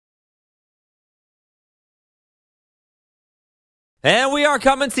And we are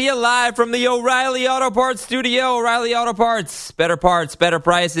coming to you live from the O'Reilly Auto Parts studio. O'Reilly Auto Parts, better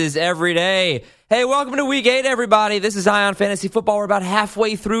prices every day. Hey, welcome to Week 8, everybody. This is Eye on Fantasy Football. We're about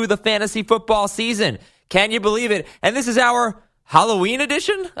halfway through the fantasy football season. Can you believe it? And this is our Halloween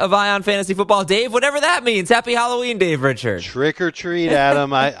edition of Eye on Fantasy Football. Dave, whatever that means. Happy Halloween, Dave Richard. Trick or treat,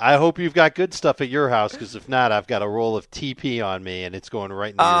 Adam. I hope you've got good stuff at your house, because if not, I've got a roll of TP on me, and it's going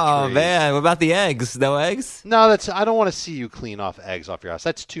right into your trees. Oh, man. What about the eggs? No eggs? No, I don't want to see you clean off eggs off your house.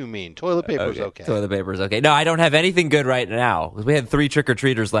 That's too mean. Toilet paper's okay. Toilet paper's okay. No, I don't have anything good right now. We had 3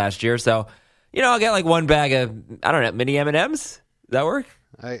 trick-or-treaters last year, so, I'll get like one bag of, I don't know, mini M&Ms. Does that work?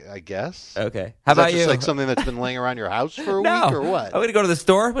 I guess. Okay. How about you? Is that just like something that's been laying around your house for a week or what? I'm going to go to the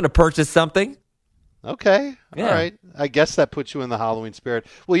store. I'm going to purchase something. Okay. Yeah. All right. I guess that puts you in the Halloween spirit.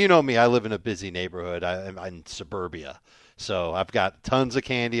 Well, you know me. I live in a busy neighborhood. I'm in suburbia. So I've got tons of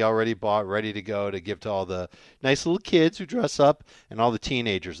candy already bought, ready to go to give to all the nice little kids who dress up and all the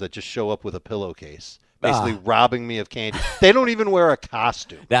teenagers that just show up with a pillowcase. Basically robbing me of candy. They don't even wear a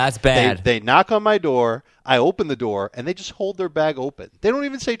costume. That's bad. They knock on my door. I open the door, and they just hold their bag open. They don't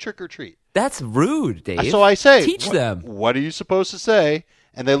even say trick or treat. That's rude, Dave. So I say, teach them. What are you supposed to say?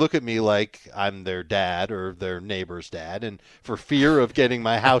 And they look at me like I'm their dad or their neighbor's dad. And for fear of getting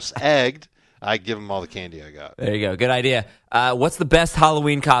my house egged, I give them all the candy I got. There you go. Good idea. What's the best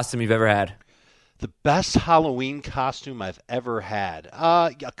Halloween costume you've ever had? The best Halloween costume I've ever had.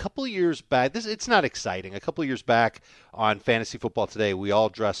 A couple of years back, it's not exciting. A couple of years back on Fantasy Football Today, we all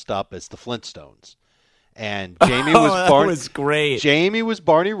dressed up as the Flintstones. And Jamie was great. Jamie was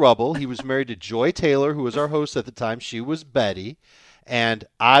Barney Rubble. He was married to Joy Taylor, who was our host at the time. She was Betty. And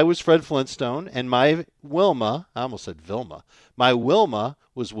I was Fred Flintstone. And my Wilma, I almost said Vilma. My Wilma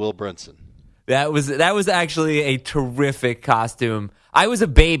was Will Brinson. That was actually a terrific costume. I was a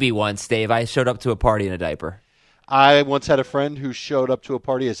baby once, Dave. I showed up to a party in a diaper. I once had a friend who showed up to a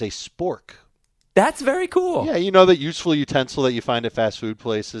party as a spork. That's very cool. Yeah, you know that useful utensil that you find at fast food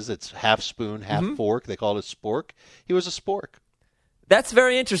places? It's half spoon, half fork. They call it a spork. He was a spork. That's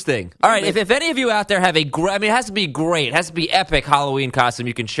very interesting. All right, if any of you out there have it has to be great, it has to be epic Halloween costume,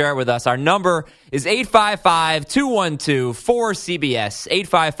 you can share it with us. Our number is 855-212-4CBS,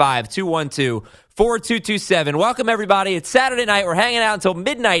 855-212-4227. Welcome, everybody. It's Saturday night. We're hanging out until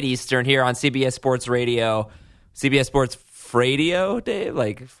midnight Eastern here on CBS Sports Radio. CBS Sports Fradio, Dave?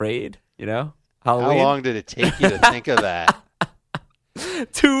 Like, frayed, Halloween. How long did it take you to think of that?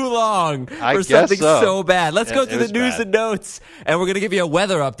 Too long for guess something so bad. Let's go through the news bad. and notes, and we're going to give you a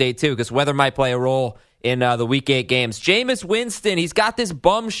weather update, too, because weather might play a role in the Week 8 games. Jameis Winston, he's got this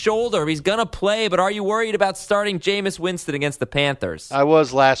bum shoulder. He's going to play, but are you worried about starting Jameis Winston against the Panthers? I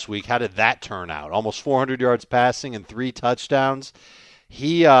was last week. How did that turn out? Almost 400 yards passing and 3 touchdowns.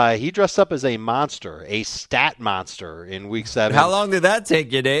 He dressed up as a monster, a stat monster in Week 7. How long did that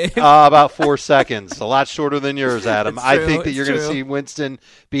take you, Dave? About 4 seconds. A lot shorter than yours, Adam. It's true, I think that you're going to true. see Winston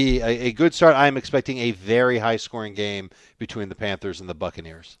be a good start. I'm expecting a very high-scoring game between the Panthers and the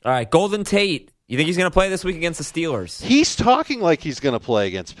Buccaneers. All right, Golden Tate. You think he's going to play this week against the Steelers? He's talking like he's going to play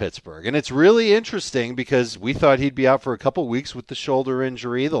against Pittsburgh, and it's really interesting because we thought he'd be out for a couple weeks with the shoulder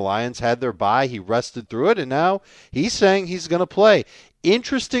injury. The Lions had their bye. He rested through it, and now he's saying he's going to play.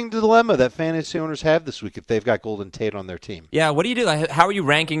 Interesting dilemma that fantasy owners have this week if they've got Golden Tate on their team. Yeah, what do you do? How are you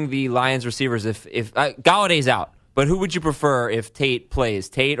ranking the Lions receivers if Galladay's out? But who would you prefer if Tate plays,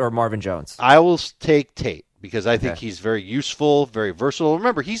 Tate or Marvin Jones? I will take Tate because I think he's very useful, very versatile.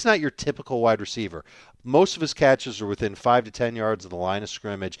 Remember, he's not your typical wide receiver. Most of his catches are within 5 to 10 yards of the line of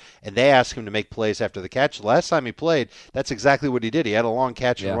scrimmage, and they ask him to make plays after the catch. The last time he played, that's exactly what he did. He had a long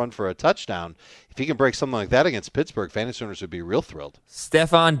catch and run for a touchdown. If he can break something like that against Pittsburgh, fantasy owners would be real thrilled.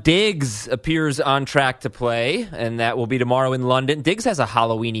 Stephon Diggs appears on track to play, and that will be tomorrow in London. Diggs has a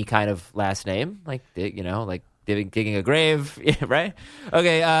Halloween-y kind of last name, like digging a grave, right?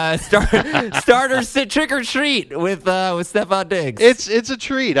 Okay, starters sit trick or treat with Stephon Diggs. It's a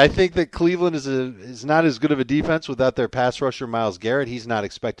treat. I think that Cleveland is not as good of a defense without their pass rusher Myles Garrett. He's not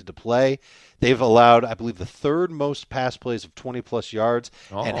expected to play. They've allowed, I believe, the 3rd most pass plays of 20-plus yards,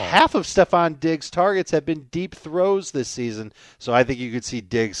 and half of Stephon Diggs' targets have been deep throws this season. So I think you could see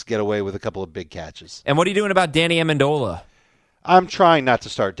Diggs get away with a couple of big catches. And what are you doing about Danny Amendola? I'm trying not to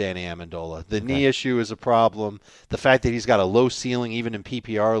start Danny Amendola. The knee issue is a problem. The fact that he's got a low ceiling, even in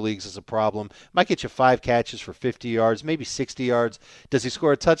PPR leagues, is a problem. Might get you 5 catches for 50 yards, maybe 60 yards. Does he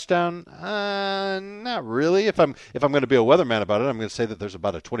score a touchdown? Not really. If I'm going to be a weatherman about it, I'm going to say that there's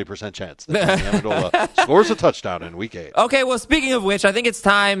about a 20% chance that Danny Amendola scores a touchdown in Week 8. Okay, well, speaking of which, I think it's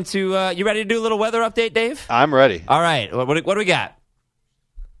time to you ready to do a little weather update, Dave? I'm ready. All right. What do we got?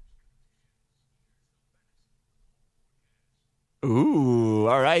 Ooh,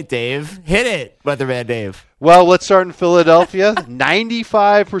 all right, Dave. Hit it, Weatherman Dave. Well, let's start in Philadelphia.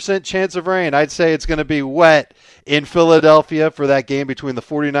 95% chance of rain. I'd say it's going to be wet in Philadelphia for that game between the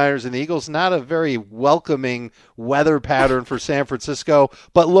 49ers and the Eagles. Not a very welcoming weather pattern for San Francisco,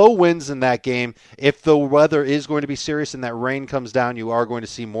 but low winds in that game. If the weather is going to be serious and that rain comes down, you are going to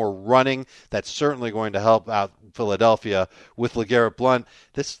see more running. That's certainly going to help out Philadelphia with LeGarrette Blount.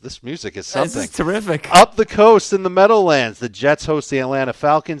 This music is something. This is terrific. Up the coast in the Meadowlands, the Jets host the Atlanta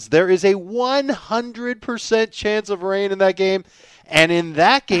Falcons. There is a 100% chance of rain in that game. And in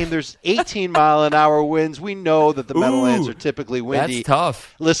that game, there's 18-mile-an-hour winds. We know that the Meadowlands are typically windy. That's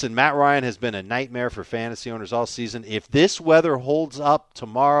tough. Listen, Matt Ryan has been a nightmare for fantasy owners all season. If this weather holds up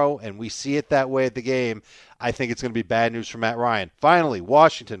tomorrow and we see it that way at the game, I think it's going to be bad news for Matt Ryan. Finally,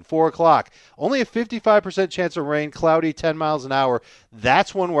 Washington, 4 o'clock. Only a 55% chance of rain, cloudy, 10 miles an hour.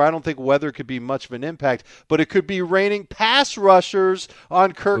 That's one where I don't think weather could be much of an impact, but it could be raining pass rushers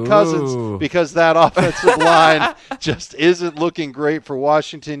on Kirk Cousins because that offensive line just isn't looking great for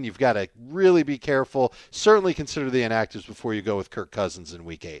Washington. You've got to really be careful. Certainly consider the inactives before you go with Kirk Cousins in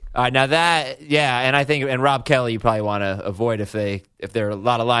Week 8. Now that, and I think, and Rob Kelly you probably want to avoid if there are a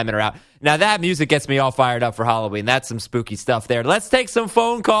lot of linemen are out. Now that music gets me all fired up for Halloween. That's some spooky stuff there. Let's take some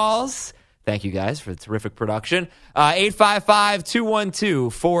phone calls. Thank you guys for the terrific production.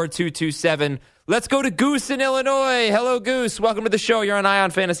 855-212-4227. Let's go to Goose in Illinois. Hello, Goose. Welcome to the show. You're on Ion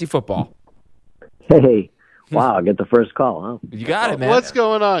Fantasy Football. Hey. Wow, I get the first call, huh? You got it, man. What's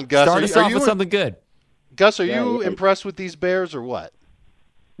going on, Gus? Start us off with something good. Gus, are you impressed with these Bears or what?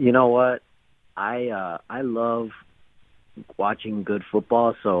 You know what? I love watching good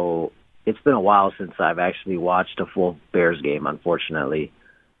football, so it's been a while since I've actually watched a full Bears game, unfortunately.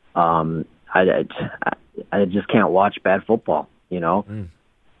 I just can't watch bad football, you know?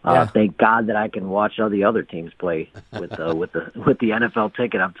 Thank God that I can watch all the other teams play with the NFL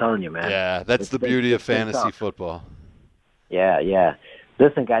ticket. I'm telling you, man. Yeah, that's the beauty of fantasy football. Yeah.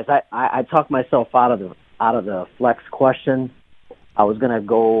 Listen, guys, I talked myself out of the flex question. I was gonna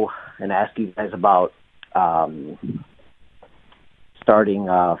go and ask you guys about starting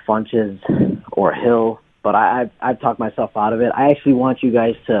Funches or Hill, but I've talked myself out of it. I actually want you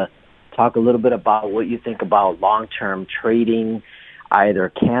guys to talk a little bit about what you think about long-term trading either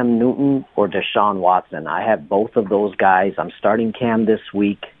Cam Newton or Deshaun Watson. I have both of those guys. I'm starting Cam this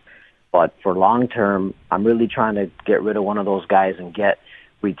week, but for long-term, I'm really trying to get rid of one of those guys and get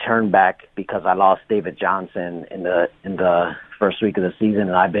return back because I lost David Johnson in the first week of the season,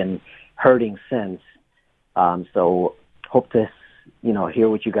 and I've been hurting since. So hope to hear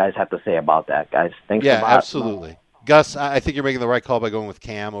what you guys have to say about that, guys. Thanks a lot. Yeah, absolutely. Gus, I think you're making the right call by going with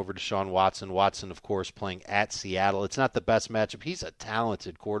Cam over Deshaun Watson. Watson, of course, playing at Seattle. It's not the best matchup. He's a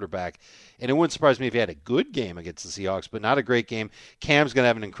talented quarterback, and it wouldn't surprise me if he had a good game against the Seahawks, but not a great game. Cam's going to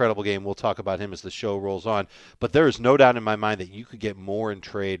have an incredible game. We'll talk about him as the show rolls on. But there is no doubt in my mind that you could get more in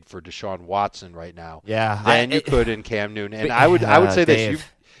trade for Deshaun Watson right now than you could in Cam Newton. And I would say Dave, this.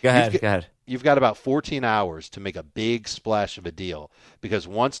 Go ahead. You've got about 14 hours to make a big splash of a deal because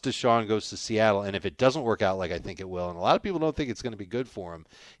once Deshaun goes to Seattle, and if it doesn't work out like I think it will, and a lot of people don't think it's going to be good for him,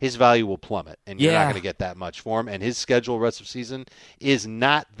 his value will plummet, and you're not going to get that much for him, and his schedule rest of season is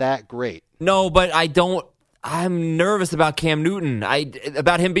not that great. No, but I'm nervous about Cam Newton,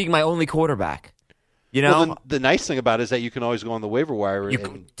 about him being my only quarterback. You know, well, the nice thing about it is that you can always go on the waiver wire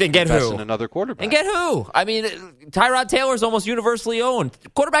and get invest in another quarterback. And get who? I mean, Tyrod Taylor's almost universally owned.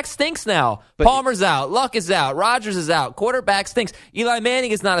 Quarterback stinks now. Palmer's out. Luck is out. Rodgers is out. Quarterback stinks. Eli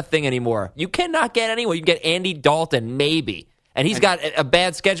Manning is not a thing anymore. You cannot get anyone. You can get Andy Dalton, maybe. And he's got a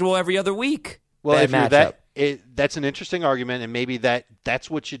bad schedule every other week. Well, bad if you're matchup. that's an interesting argument, and maybe that's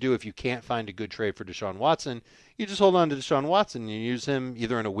what you do if you can't find a good trade for Deshaun Watson. You just hold on to Deshaun Watson and you use him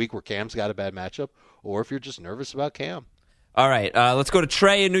either in a week where Cam's got a bad matchup or if you're just nervous about Cam. All right, let's go to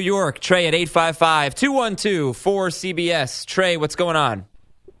Trey in New York. Trey at 855-212-4CBS. Trey, what's going on?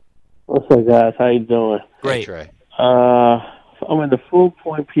 What's up, guys? How you doing? Great. Hey, Trey. I'm in the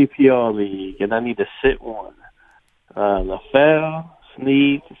full-point PPR league, and I need to sit one. LaFell,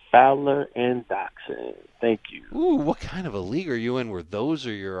 Snead, Fowler, and Doxson. Thank you. Ooh, what kind of a league are you in where those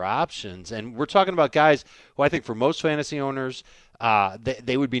are your options? And we're talking about guys who I think for most fantasy owners,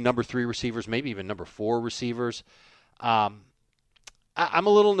 they would be number 3 receivers, maybe even number 4 receivers. I'm a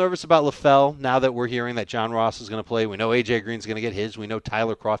little nervous about LaFell now that we're hearing that John Ross is going to play. We know A.J. Green's going to get his. We know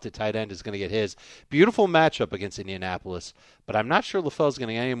Tyler Kroft at tight end is going to get his. Beautiful matchup against Indianapolis, but I'm not sure LaFell's going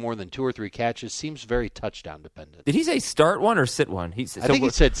to get any more than 2 or 3 catches. Seems very touchdown dependent. Did he say start one or sit one? I think he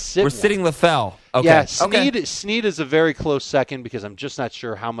said sit We're one. sitting LaFell. Okay. Yeah, Okay. Snead is a very close second because I'm just not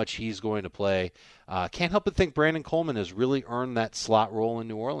sure how much he's going to play. Can't help but think Brandon Coleman has really earned that slot role in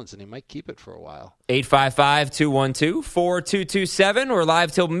New Orleans, and he might keep it for a while. 855-212-4227. We're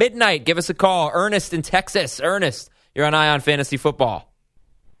live till midnight. Give us a call. Ernest in Texas. Ernest, you're on Ion Fantasy Football.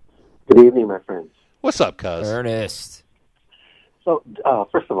 Good evening, my friends. What's up, cuz? Ernest. So,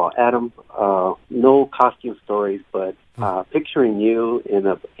 first of all, Adam, no costume stories, but picturing you in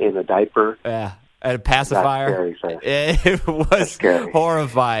a diaper. Yeah, and a pacifier. That's scary, sir. It was scary.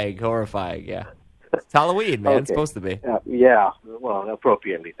 Horrifying, yeah. It's Halloween, man. Okay. It's supposed to be. Yeah, well,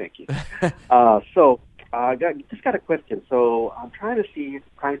 appropriately, thank you. Just got a question. So I'm trying to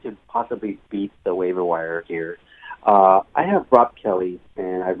possibly beat the waiver wire here. I have Rob Kelly,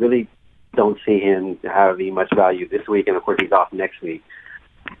 and I really don't see him having much value this week, and of course he's off next week.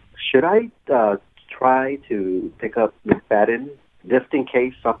 Should I try to pick up McFadden just in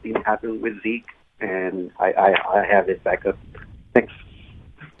case something happens with Zeke, and I have his backup? Thanks.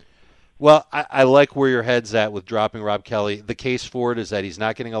 Well, I like where your head's at with dropping Rob Kelly. The case for it is that he's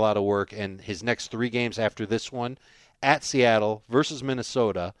not getting a lot of work, and his next 3 games after this one, at Seattle versus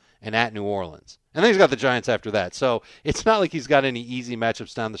Minnesota and at New Orleans. And then he's got the Giants after that. So it's not like he's got any easy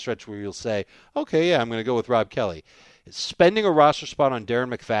matchups down the stretch where you'll say, okay, yeah, I'm going to go with Rob Kelly. Spending a roster spot on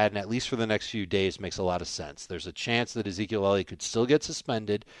Darren McFadden, at least for the next few days, makes a lot of sense. There's a chance that Ezekiel Elliott could still get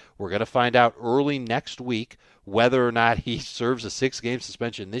suspended. We're going to find out early next week whether or not he serves a 6-game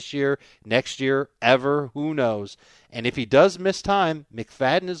suspension this year, next year, ever, who knows. And if he does miss time,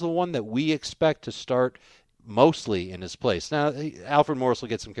 McFadden is the one that we expect to start mostly in his place. Now, Alfred Morris will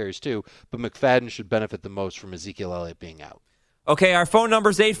get some carries too, but McFadden should benefit the most from Ezekiel Elliott being out. Okay, our phone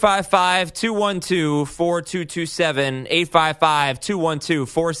number is 855-212-4227,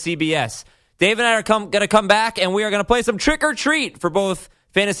 855-212-4CBS. Dave and I are going to come back, and we are going to play some Trick or Treat for both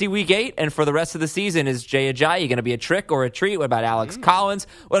Fantasy Week 8 and for the rest of the season. Is Jay Ajayi going to be a trick or a treat? What about Alex Collins?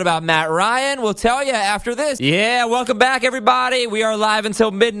 What about Matt Ryan? We'll tell you after this. Yeah, welcome back, everybody. We are live until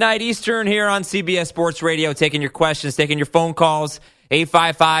midnight Eastern here on CBS Sports Radio, taking your questions, taking your phone calls,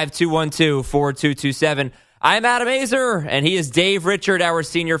 855-212-4227. I'm Adam Aizer, and he is Dave Richard, our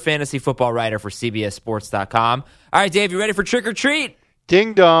senior fantasy football writer for CBSSports.com. All right, Dave, you ready for Trick or Treat?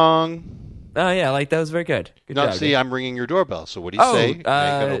 Ding dong. Oh, yeah, that was very good. Good job, See, Dave. I'm ringing your doorbell, so what do you say? Make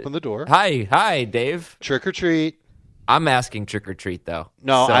it open the door. Hi, Dave. Trick or treat. I'm asking trick or treat, though.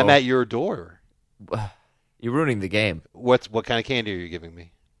 No, So, I'm at your door. You're ruining the game. What kind of candy are you giving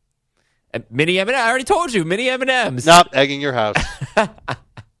me? Mini M&M. I already told you, mini M&Ms. Nope, egging your house.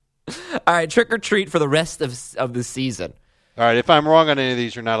 All right, trick or treat for the rest of the season. All right, if I'm wrong on any of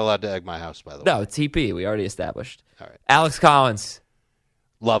these, you're not allowed to egg my house, by the way. No, TP. We already established. All right. Alex Collins.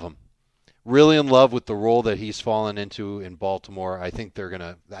 Love him. Really in love with the role that he's fallen into in Baltimore. I think they're going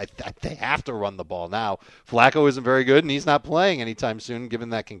to they have to run the ball now. Flacco isn't very good, and he's not playing anytime soon, given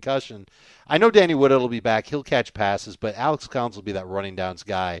that concussion. I know Danny Woodhead will be back. He'll catch passes, but Alex Collins will be that running downs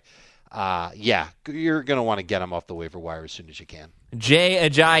guy. Yeah, you're going to want to get him off the waiver wire as soon as you can. Jay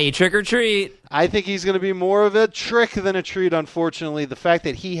Ajayi, trick or treat. I think he's going to be more of a trick than a treat, unfortunately. The fact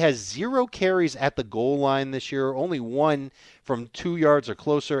that he has 0 carries at the goal line this year, only 1 from 2 yards or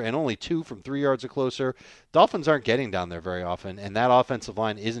closer, and only 2 from 3 yards or closer. Dolphins aren't getting down there very often, and that offensive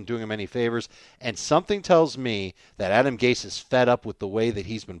line isn't doing him any favors. And something tells me that Adam Gase is fed up with the way that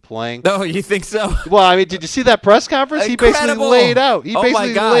he's been playing. No, you think so? Well, I mean, did you see that press conference? Incredible. He basically laid out. Oh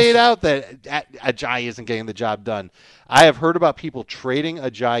my gosh. Laid out that Ajayi isn't getting the job done. I have heard about people trading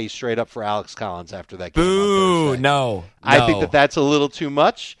Ajayi straight up for Alex Collins after that game. Boo! On Thursday. No. I think that's a little too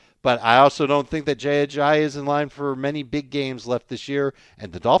much. But I also don't think that Jay Ajayi is in line for many big games left this year,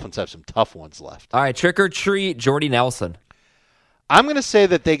 and the Dolphins have some tough ones left. All right, trick or treat, Jordy Nelson. I'm going to say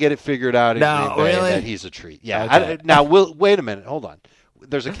that they get it figured out in Green Bay really? that he's a treat. Yeah. Okay. Now, wait a minute. Hold on.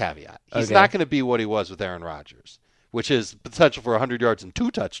 There's a caveat. He's Okay. not going to be what he was with Aaron Rodgers, which is potential for 100 yards and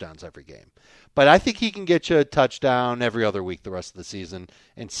 2 touchdowns every game. But I think he can get you a touchdown every other week the rest of the season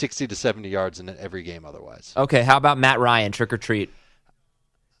and 60 to 70 yards in every game otherwise. Okay, how about Matt Ryan, trick or treat?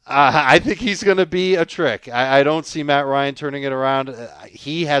 I think he's going to be a trick. I don't see Matt Ryan turning it around.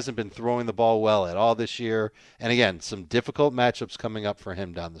 He hasn't been throwing the ball well at all this year. And again, some difficult matchups coming up for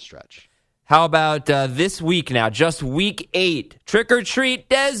him down the stretch. How about this week now, just week 8, trick or treat,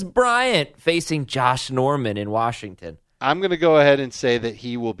 Des Bryant facing Josh Norman in Washington? I'm going to go ahead and say that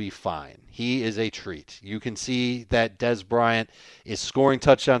he will be fine. He is a treat. You can see that Des Bryant is scoring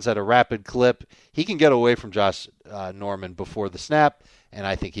touchdowns at a rapid clip. He can get away from Josh Norman before the snap, and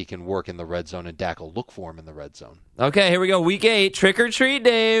I think he can work in the red zone, and Dak will look for him in the red zone. Okay, here we go. Week 8, trick or treat,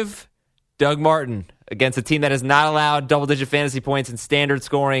 Dave. Doug Martin against a team that has not allowed double-digit fantasy points and standard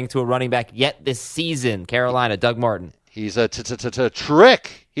scoring to a running back yet this season. Carolina, Doug Martin. He's a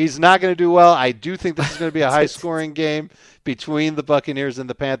trick. He's not going to do well. I do think this is going to be a high-scoring game between the Buccaneers and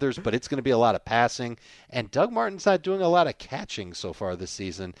the Panthers, but it's going to be a lot of passing. And Doug Martin's not doing a lot of catching so far this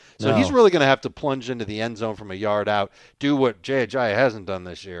season. So he's really going to have to plunge into the end zone from a yard out, do what Jay Ajayi hasn't done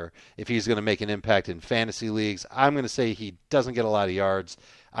this year if he's going to make an impact in fantasy leagues. I'm going to say he doesn't get a lot of yards.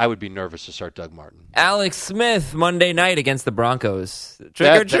 I would be nervous to start Doug Martin. Alex Smith, Monday night against the Broncos.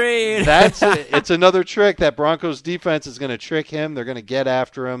 Trick or treat. It's another trick. That Broncos defense is going to trick him. They're going to get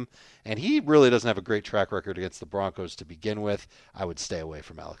after him. And he really doesn't have a great track record against the Broncos to begin with. I would stay away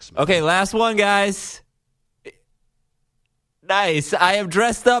from Alex Smith. Okay, last one, guys. Nice. I am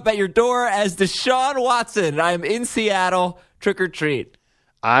dressed up at your door as Deshaun Watson. I am in Seattle. Trick or treat.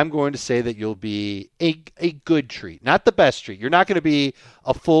 I'm going to say that you'll be a good treat, not the best treat. You're not going to be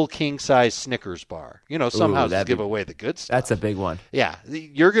a full king-size Snickers bar. You know, some houses give away the good stuff. That's a big one. Yeah,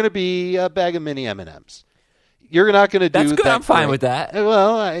 you're going to be a bag of mini M&Ms. You're not going to do that. That's good. I'm fine with that.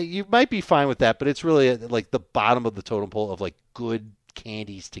 Well, you might be fine with that, but it's really like the bottom of the totem pole of like good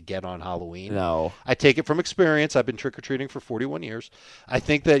candies to get on Halloween. No. I take it from experience. I've been trick-or-treating for 41 years. I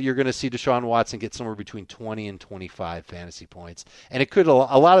think that you're going to see Deshaun Watson get somewhere between 20 and 25 fantasy points, and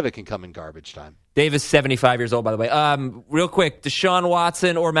a lot of it can come in garbage time. Dave is 75 years old, by the way. Real quick, Deshaun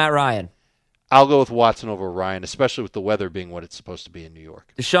Watson or Matt Ryan? I'll go with Watson over Ryan, especially with the weather being what it's supposed to be in New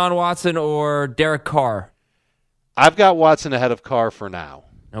York. Deshaun Watson or Derek Carr? I've got Watson ahead of Carr for now.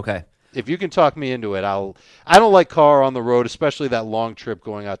 Okay. If you can talk me into it, I don't like Carr on the road, especially that long trip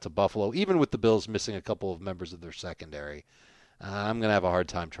going out to Buffalo, even with the Bills missing a couple of members of their secondary. I'm going to have a hard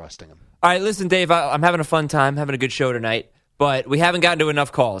time trusting him. All right, listen, Dave, I'm having a fun time, having a good show tonight, but we haven't gotten to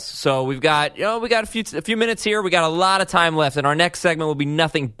enough calls. So we've got, a few minutes here. We got a lot of time left, and our next segment will be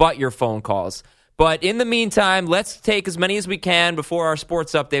nothing but your phone calls. But in the meantime, let's take as many as we can before our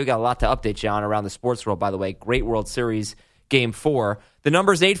sports update. We got a lot to update you on around the sports world, by the way. Great World Series Game 4. The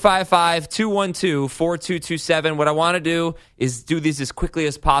number is 855-212-4227. What I want to do is do these as quickly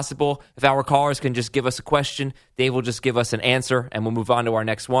as possible. If our callers can just give us a question, Dave will just give us an answer, and we'll move on to our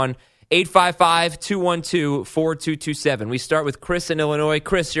next one. 855-212-4227. We start with Chris in Illinois.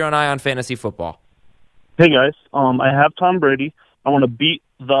 Chris, you're on Ion Fantasy Football. Hey, guys. I have Tom Brady. I want to beat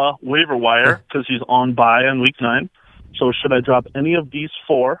the waiver wire because he's on bye in Week 9. So should I drop any of these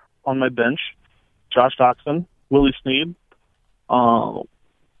four on my bench? Josh Doxson, Willie Snead,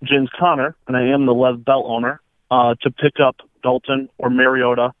 James Conner, and I am the Lev Bell owner, to pick up Dalton or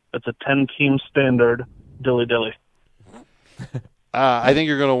Mariota. It's a 10-team standard dilly-dilly. I think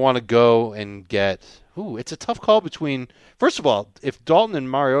you're going to want to go and get it's a tough call between, first of all, if Dalton and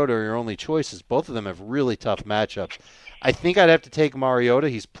Mariota are your only choices, both of them have really tough matchups. I think I'd have to take Mariota.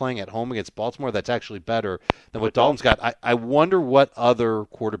 He's playing at home against Baltimore. That's actually better than what Dalton's got. I wonder what other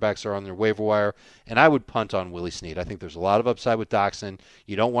quarterbacks are on their waiver wire, and I would punt on Willie Snead. I think there's a lot of upside with Doxson.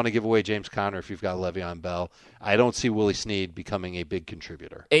 You don't want to give away James Conner if you've got Le'Veon Bell. I don't see Willie Snead becoming a big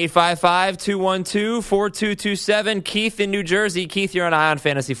contributor. 855-212-4227. Keith in New Jersey. Keith, you're on Ion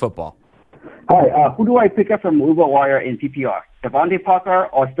Fantasy Football. Hi, who do I pick up from waiver wire in PPR? Devontae Parker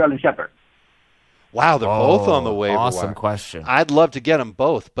or Sterling Shepard? Wow, they're both on the waiver wire. Awesome question. I'd love to get them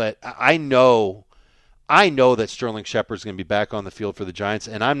both, but I know that Sterling Shepard's going to be back on the field for the Giants,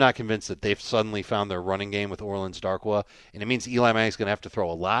 and I'm not convinced that they've suddenly found their running game with Orleans Darkwa, and it means Eli Manning's going to have to throw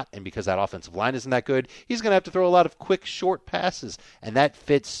a lot, and because that offensive line isn't that good, he's going to have to throw a lot of quick, short passes, and that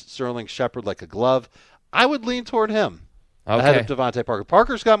fits Sterling Shepard like a glove. I would lean toward him. Ahead of Devontae Parker.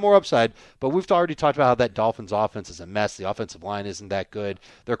 Parker's got more upside, but we've already talked about how that Dolphins offense is a mess. The offensive line isn't that good.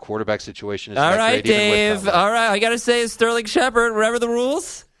 Their quarterback situation isn't that great. Dave. All right, I got to say Sterling Shepard. Remember the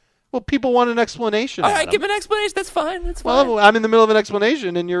rules? Well, people want an explanation. All right, give me an explanation. That's fine. That's fine. Well, I'm in the middle of an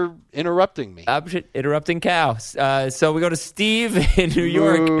explanation, and you're interrupting me. I'm interrupting Cal. So we go to Steve in New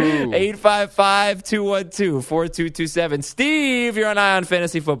York. 855-212-4227. Steve, you're on Ion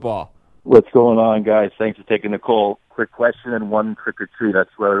Fantasy Football. What's going on, guys? Thanks for taking the call. Quick question and one trick or treat. I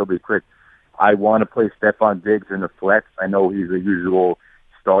swear it'll be quick. I want to play Stephon Diggs in the flex. I know he's the usual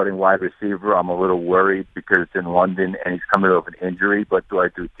starting wide receiver. I'm a little worried because it's in London and he's coming off an injury. But do I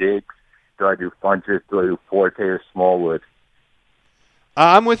do Diggs? Do I do Funches? Do I do Forte or Smallwood?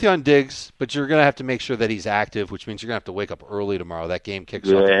 I'm with you on Diggs, but you're going to have to make sure that he's active, which means you're going to have to wake up early tomorrow. That game kicks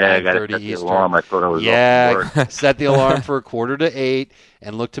off at 9:30 Eastern. Alarm. I thought I was set the alarm for 7:45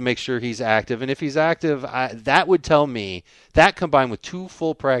 and look to make sure he's active. And if he's active, that would tell me, that combined with 2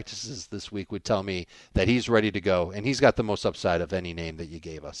 full practices this week would tell me that he's ready to go, and he's got the most upside of any name that you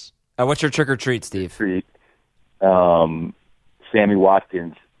gave us. What's your trick or treat, Steve? Sammy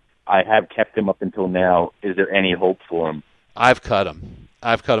Watkins. I have kept him up until now. Is there any hope for him? I've cut him.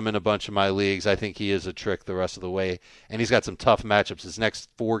 I've cut him in a bunch of my leagues. I think he is a trick the rest of the way. And he's got some tough matchups. His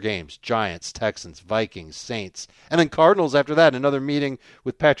next 4 games, Giants, Texans, Vikings, Saints, and then Cardinals after that. Another meeting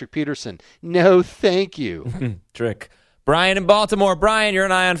with Patrick Peterson. No, thank you. Trick. Brian in Baltimore. Brian, you're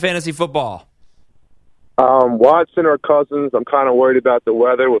an eye on fantasy football. Watson or Cousins. I'm kind of worried about the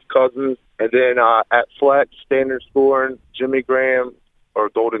weather with Cousins. And then at flex, standard scoring, Jimmy Graham or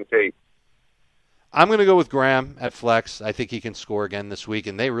Golden Tate. I'm going to go with Graham at flex. I think he can score again this week,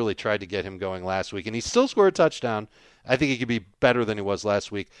 and they really tried to get him going last week, and he still scored a touchdown. I think he could be better than he was last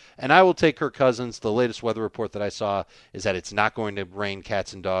week. And I will take Kirk Cousins. The latest weather report that I saw is that it's not going to rain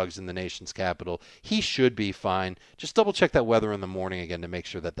cats and dogs in the nation's capital. He should be fine. Just double-check that weather in the morning again to make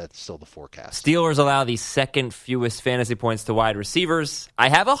sure that that's still the forecast. Steelers allow the second fewest fantasy points to wide receivers. I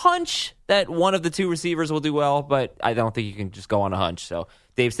have a hunch that one of the 2 receivers will do well, but I don't think you can just go on a hunch. So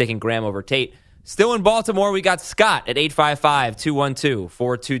Dave's taking Graham over Tate. Still in Baltimore, we got Scott at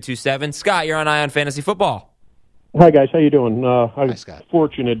 855-212-4227. Scott, you're on Eye on Fantasy Football. Hi, guys. How you doing? Hi, Scott.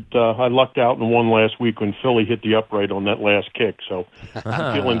 Fortunate. I lucked out and won last week when Philly hit the upright on that last kick, so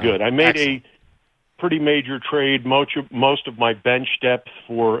I'm feeling good. I made a pretty major trade, most of my bench depth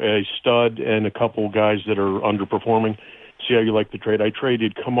for a stud and a couple guys that are underperforming. See how you like the trade. I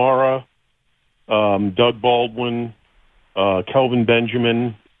traded Kamara, Doug Baldwin, Kelvin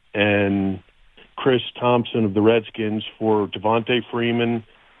Benjamin, and Chris Thompson of the Redskins for Devontae Freeman,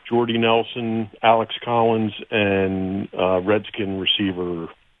 Jordy Nelson, Alex Collins, and Redskin receiver.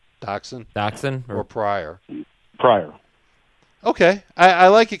 Doxson? Or Pryor? Pryor. Okay. I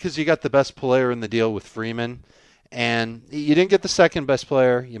like it because you got the best player in the deal with Freeman, and you didn't get the second best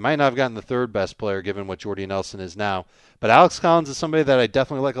player. You might not have gotten the third best player given what Jordy Nelson is now. But Alex Collins is somebody that I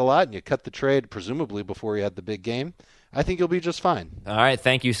definitely like a lot, and you cut the trade presumably before you had the big game. I think you'll be just fine. All right,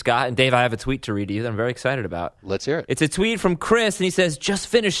 thank you, Scott. And Dave, I have a tweet to read to you that I'm very excited about. Let's hear it. It's a tweet from Chris, and he says, just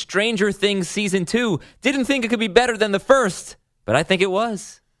finished Stranger Things Season 2. Didn't think it could be better than the first, but I think it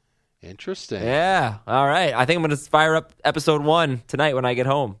was. Interesting. Yeah, all right. I think I'm going to fire up Episode 1 tonight when I get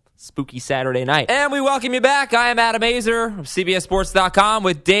home. Spooky Saturday night. And we welcome you back. I am Adam Aizer of CBSSports.com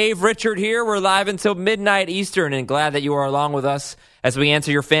with Dave Richard here. We're live until midnight Eastern, and glad that you are along with us as we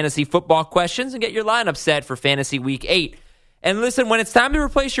answer your fantasy football questions and get your lineup set for Fantasy Week 8. And listen, when it's time to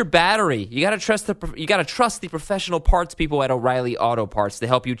replace your battery, you got to trust the professional parts people at O'Reilly Auto Parts to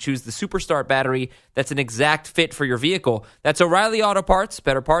help you choose the Superstart battery that's an exact fit for your vehicle. That's O'Reilly Auto Parts,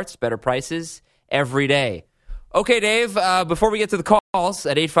 better prices every day. Okay, Dave, before we get to the calls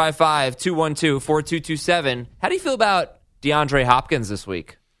at 855-212-4227, how do you feel about DeAndre Hopkins this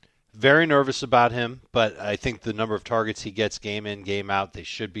week? Very nervous about him, but I think the number of targets he gets game in, game out, they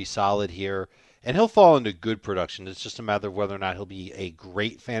should be solid here. And he'll fall into good production. It's just a matter of whether or not he'll be a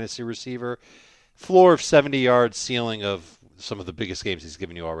great fantasy receiver. Floor of 70 yards, ceiling of some of the biggest games he's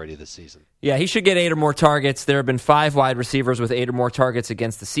given you already this season. Yeah, he should get 8 or more targets. There have been 5 wide receivers with 8 or more targets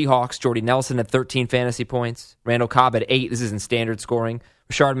against the Seahawks. Jordy Nelson had 13 fantasy points. Randall Cobb had 8. This is in standard scoring.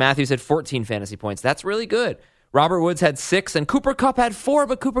 Rashard Matthews had 14 fantasy points. That's really good. Robert Woods had 6, and Cooper Kupp had 4,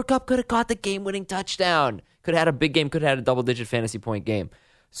 but Cooper Kupp could have caught the game-winning touchdown. Could have had a big game, could have had a double-digit fantasy point game.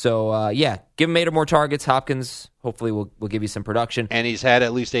 So, give him 8 or more targets. Hopkins, hopefully, will give you some production. And he's had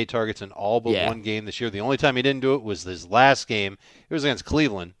at least 8 targets in all but one game this year. The only time he didn't do it was his last game. It was against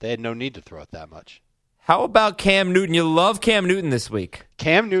Cleveland. They had no need to throw it that much. How about Cam Newton? You love Cam Newton this week.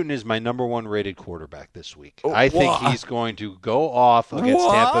 Cam Newton is my number 1 rated quarterback this week. I think he's going to go off against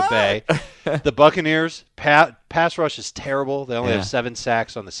Tampa Bay. The Buccaneers, pass rush is terrible. They only have 7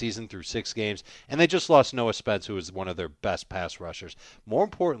 sacks on the season through 6 games, and they just lost Noah Spence, who is one of their best pass rushers. More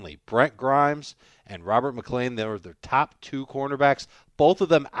importantly, Brent Grimes and Robert McClain, they were their top 2 cornerbacks. Both of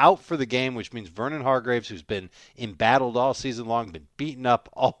them out for the game, which means Vernon Hargreaves, who's been embattled all season long, been beaten up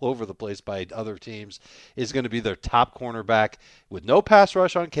all over the place by other teams, is going to be their top cornerback. With no pass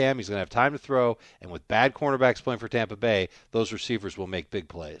rush on Cam, he's going to have time to throw, and with bad cornerbacks playing for Tampa Bay, those receivers will make big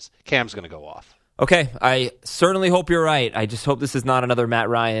plays. Cam's going to go off. Okay, I certainly hope you're right. I just hope this is not another Matt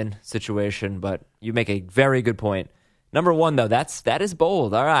Ryan situation, but you make a very good point. Number 1, though, that is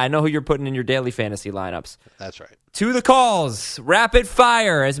bold. All right, I know who you're putting in your daily fantasy lineups. That's right. To the calls, rapid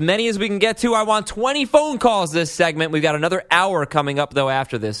fire, as many as we can get to. I want 20 phone calls this segment. We've got another hour coming up, though,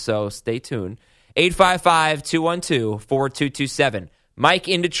 after this, so stay tuned. 855-212-4227. Mike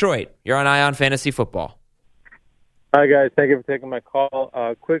in Detroit, you're on Eye on Fantasy Football. Hi, guys. Thank you for taking my call.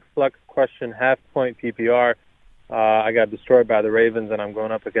 Quick flex question, half-point PPR. I got destroyed by the Ravens, and I'm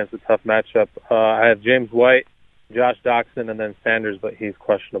going up against a tough matchup. I have James White, Josh Doxson, and then Sanders, but he's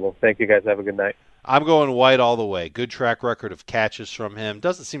questionable. Thank you, guys. Have a good night. I'm going White all the way. Good track record of catches from him.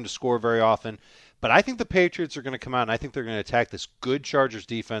 Doesn't seem to score very often. But I think the Patriots are going to come out, and I think they're going to attack this good Chargers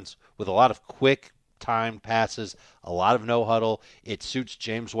defense with a lot of quick timed passes, a lot of no huddle. It suits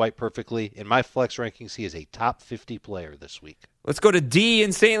James White perfectly. In my flex rankings, he is a top 50 player this week. Let's go to D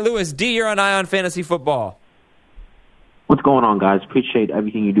in St. Louis. D, you're on Ion Fantasy Football. What's going on, guys? Appreciate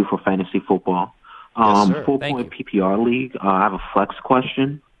everything you do for fantasy football. Yes, sir. 4-point PPR league. I have a flex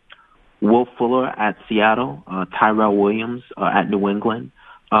question. Will Fuller at Seattle, Tyrell Williams at New England,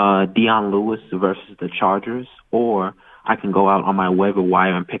 Deion Lewis versus the Chargers, or I can go out on my waiver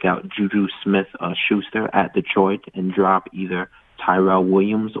wire and pick out Juju Smith-Schuster at Detroit and drop either Tyrell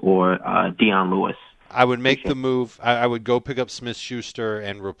Williams or Deion Lewis. I would make the move. I would go pick up Smith-Schuster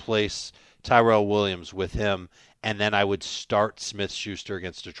and replace Tyrell Williams with him, and then I would start Smith-Schuster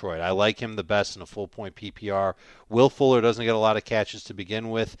against Detroit. I like him the best in a full-point PPR. Will Fuller doesn't get a lot of catches to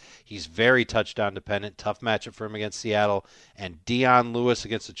begin with. He's very touchdown-dependent. Tough matchup for him against Seattle. And Deion Lewis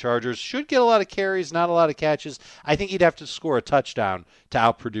against the Chargers should get a lot of carries, not a lot of catches. I think he'd have to score a touchdown to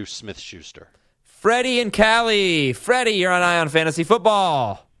outproduce Smith-Schuster. Freddie and Cali. Freddie, you're on Ion Fantasy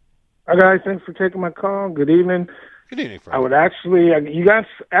Football. Hi, guys. Thanks for taking my call. Good evening. Good evening, Freddie. I would you guys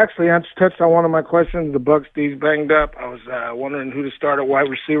actually touched on one of my questions. The Bucs D's banged up. I was wondering who to start at wide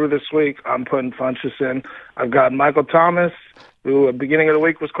receiver this week. I'm putting Funchess in. I've got Michael Thomas, who at the beginning of the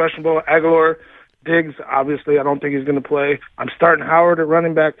week was questionable. Aguilar, Diggs, obviously, I don't think he's going to play. I'm starting Howard at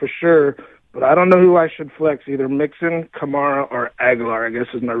running back for sure, but I don't know who I should flex, either Mixon, Kamara, or Aguilar, I guess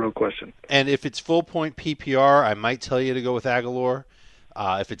is my real question. And if it's full-point PPR, I might tell you to go with Aguilar.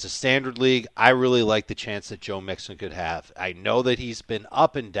 If it's a standard league, I really like the chance that Joe Mixon could have. I know that he's been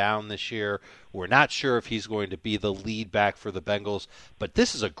up and down this year. We're not sure if he's going to be the lead back for the Bengals, but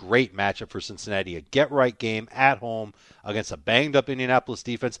this is a great matchup for Cincinnati. A get-right game at home against a banged-up Indianapolis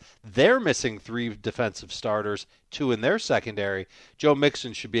defense. They're missing 3 defensive starters, 2 in their secondary. Joe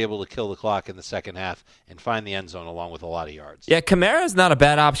Mixon should be able to kill the clock in the second half and find the end zone along with a lot of yards. Yeah, Kamara's not a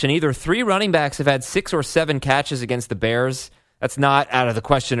bad option either. 3 running backs have had 6 or 7 catches against the Bears. That's not out of the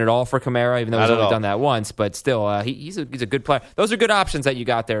question at all for Kamara, even though he's only done that once. But still, he's a good player. Those are good options that you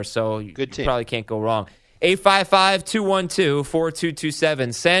got there, so you probably can't go wrong.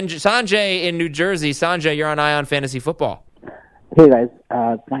 855-212-4227. Sanjay in New Jersey. Sanjay, you're on Ion Fantasy Football. Hey, guys.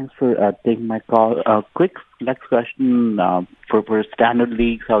 Thanks for taking my call. Quick next question for standard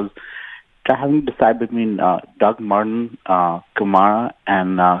leagues. I was having to decide between Doug Martin, Kamara,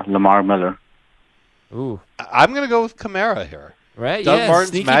 and Lamar Miller. Ooh, I'm going to go with Kamara here. Right? Doug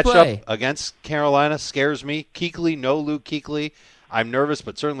Martin's matchup play against Carolina scares me. Kuechly, no Luke Kuechly. I'm nervous,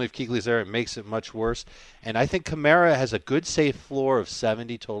 but certainly if Kuechly's there, it makes it much worse. And I think Kamara has a good safe floor of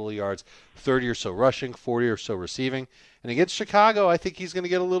 70 total yards, 30 or so rushing, 40 or so receiving. And against Chicago, I think he's going to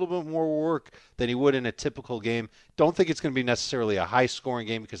get a little bit more work than he would in a typical game. Don't think it's going to be necessarily a high-scoring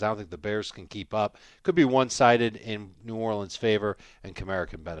game because I don't think the Bears can keep up. Could be one-sided in New Orleans' favor, and Kamara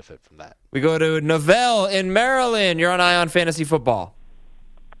can benefit from that. We go to Novell in Maryland. You're on Ion Fantasy Football.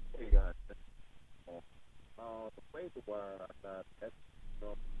 Hey, guys.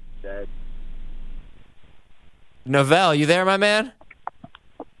 Novell, you there, my man?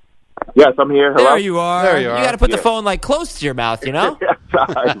 Yes, I'm here. Hello? There you are. There you are. You got to put the phone close to your mouth, you know?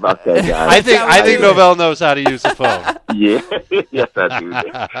 Sorry about that, guys. I think Novell knows how to use the phone. Yeah, yes, I do.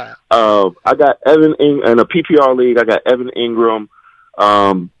 I got Evan in a PPR league. I got Evan Ingram,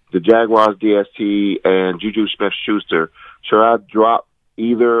 the Jaguars DST, and Juju Smith-Schuster. Should I drop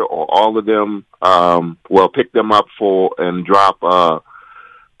either or all of them? Pick them up and drop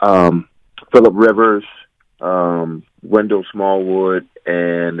Phillip Rivers, Wendell Smallwood,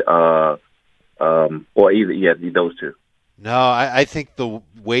 and those two. No, I think the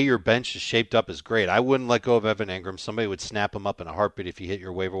way your bench is shaped up is great. I wouldn't let go of Evan Ingram. Somebody would snap him up in a heartbeat if you hit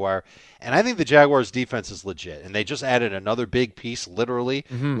your waiver wire. And I think the Jaguars' defense is legit. And they just added another big piece, literally,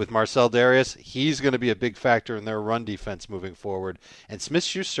 with Marcel Darius. He's going to be a big factor in their run defense moving forward. And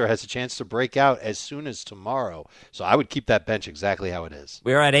Smith-Schuster has a chance to break out as soon as tomorrow. So I would keep that bench exactly how it is.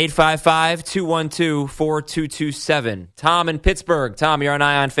 We are at 855-212-4227. Tom in Pittsburgh. Tom, you're on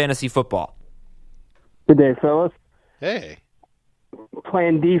Ion Fantasy Football. Good day, fellas. Hey.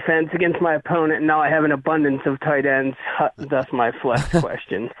 Playing defense against my opponent, and now I have an abundance of tight ends. Thus my flex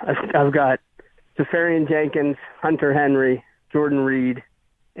question. I've got Safarian Jenkins, Hunter Henry, Jordan Reed,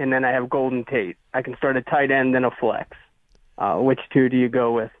 and then I have Golden Tate. I can start a tight end and a flex. Which two do you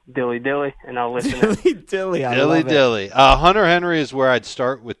go with? Dilly Dilly, and I'll listen. Dilly Dilly, I love it. Dilly. Hunter Henry is where I'd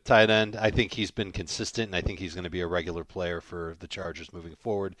start with tight end. I think he's been consistent, and I think he's going to be a regular player for the Chargers moving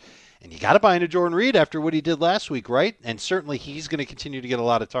forward. And you got to buy into Jordan Reed after what he did last week, right? And certainly he's going to continue to get a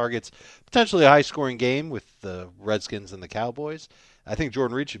lot of targets, potentially a high-scoring game with the Redskins and the Cowboys. I think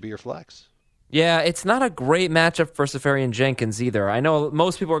Jordan Reed should be your flex. Yeah, it's not a great matchup for Safarian Jenkins either. I know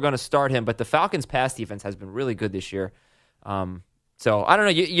most people are going to start him, but the Falcons' pass defense has been really good this year. So I don't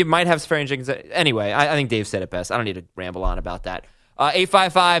know. You might have Safarian Jenkins. Anyway, I think Dave said it best. I don't need to ramble on about that.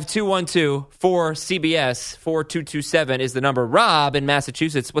 855-212-4CBS 4227 is the number. Rob in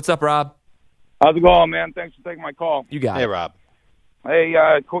Massachusetts. What's up, Rob? How's it going, man? Thanks for taking my call. You got it. Hey, Rob. Hey,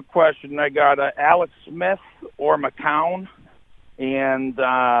 quick question. I got Alex Smith or McCown and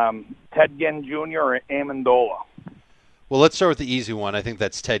Ted Ginn Jr. or Amendola. Well, let's start with the easy one. I think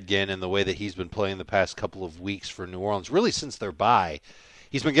that's Ted Ginn and the way that he's been playing the past couple of weeks for New Orleans, really since their bye.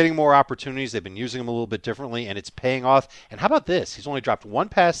 He's been getting more opportunities. They've been using him a little bit differently, and it's paying off. And how about this? He's only dropped one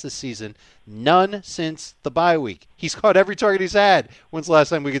pass this season, none since the bye week. He's caught every target he's had. When's the last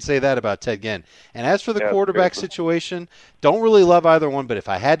time we could say that about Ted Ginn? And as for the quarterback situation, don't really love either one, but if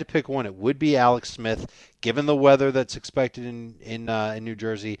I had to pick one, it would be Alex Smith. Given the weather that's expected in New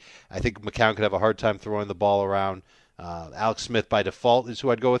Jersey, I think McCown could have a hard time throwing the ball around. Alex Smith by default is who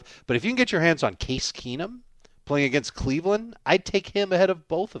I'd go with. But if you can get your hands on Case Keenum playing against Cleveland, I'd take him ahead of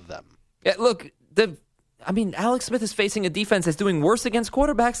both of them. Yeah, look, Alex Smith is facing a defense that's doing worse against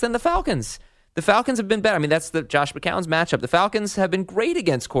quarterbacks than the Falcons. The Falcons have been better. I mean, that's the Josh McCown's matchup. The Falcons have been great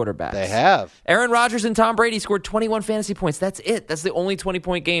against quarterbacks. They have. Aaron Rodgers and Tom Brady scored 21 fantasy points. That's it. That's the only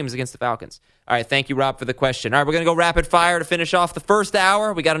 20-point games against the Falcons. All right, thank you, Rob, for the question. All right, we're going to go rapid fire to finish off the first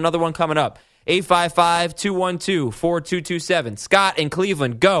hour. We got another one coming up. 855-212-4227. Scott in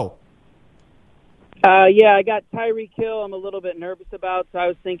Cleveland, go. Yeah, I got Tyreek Hill I'm a little bit nervous about, so I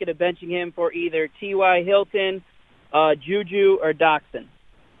was thinking of benching him for either T.Y. Hilton, Juju, or Doxson.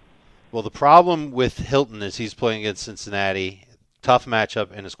 Well, the problem with Hilton is he's playing against Cincinnati. Tough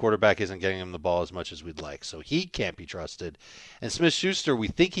matchup, and his quarterback isn't getting him the ball as much as we'd like, so he can't be trusted. And Smith-Schuster, we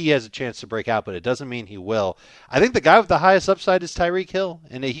think he has a chance to break out, but it doesn't mean he will. I think the guy with the highest upside is Tyreek Hill,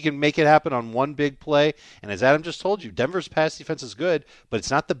 and he can make it happen on one big play. And as Adam just told you, Denver's pass defense is good, but it's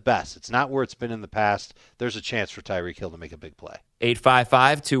not the best. It's not where it's been in the past. There's a chance for Tyreek Hill to make a big play.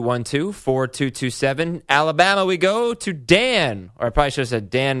 855-212-4227. Alabama, we go to Dan. Or I probably should have said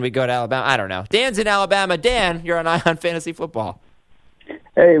Dan, we go to Alabama. I don't know. Dan's in Alabama. Dan, you're on Ion Fantasy Football.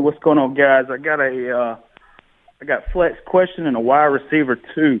 Hey, what's going on, guys? I got flex question and a wide receiver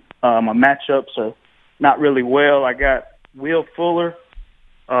too. My matchups are not really well. I got Will Fuller,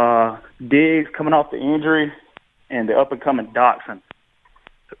 Diggs coming off the injury, and the up and coming Doxson.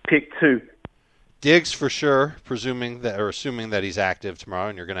 Pick two. Diggs for sure, assuming that he's active tomorrow,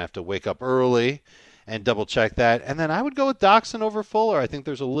 and you're going to have to wake up early and double-check that. And then I would go with Doxson over Fuller. I think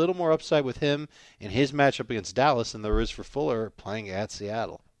there's a little more upside with him in his matchup against Dallas than there is for Fuller playing at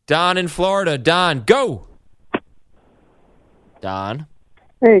Seattle. Don in Florida. Don, go! Don.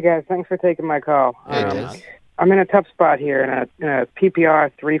 Hey, guys. Thanks for taking my call. Hey, I'm in a tough spot here in a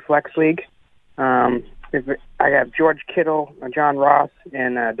PPR 3 flex league. I have George Kittle, John Ross,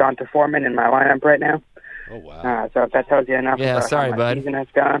 and Donta Foreman in my lineup right now. Oh, wow. So if that tells you enough about how my bud. season has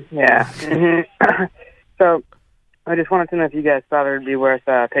gone. Yeah. So I just wanted to know if you guys thought it would be worth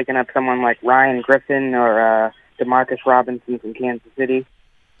picking up someone like Ryan Griffin or Demarcus Robinson from Kansas City.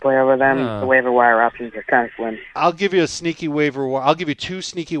 Play over them. The waiver wire options are kind of slim. I'll give you two sneaky waiver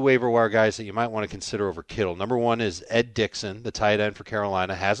wire guys that you might want to consider over Kittle. Number one is Ed Dixon, the tight end for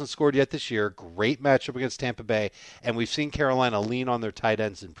Carolina. Hasn't scored yet this year. Great matchup against Tampa Bay. And we've seen Carolina lean on their tight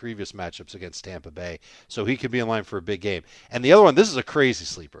ends in previous matchups against Tampa Bay. So he could be in line for a big game. And the other one, this is a crazy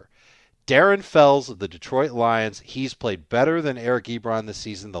sleeper. Darren Fells of the Detroit Lions, he's played better than Eric Ebron this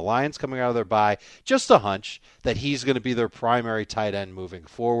season. The Lions coming out of their bye, just a hunch that he's going to be their primary tight end moving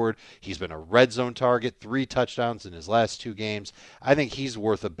forward. He's been a red zone target, 3 touchdowns in his last 2 games. I think he's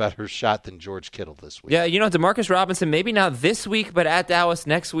worth a better shot than George Kittle this week. Yeah, Demarcus Robinson, maybe not this week, but at Dallas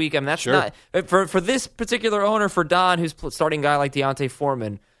next week. I mean, that's sure. Not for this particular owner, for Don, who's starting a guy like Deontay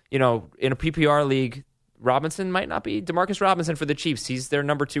Foreman, in a PPR league. Robinson might not be Demarcus Robinson for the Chiefs. He's their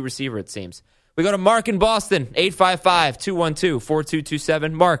number 2 receiver, it seems. We go to Mark in Boston,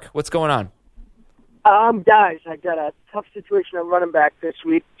 855-212-4227. Mark, what's going on? Guys, I got a tough situation on running back this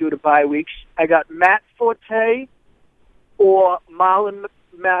week due to bye weeks. I got Matt Forte or Marlon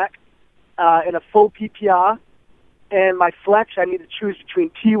Mack in a full PPR. And my flex, I need to choose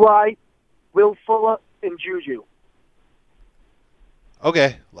between T.Y., Will Fuller, and Juju.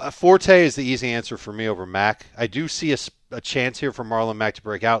 Okay, Forte is the easy answer for me over Mack. I do see a chance here for Marlon Mack to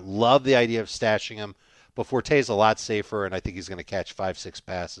break out. Love the idea of stashing him. But Forte's a lot safer, and I think he's going to catch 5-6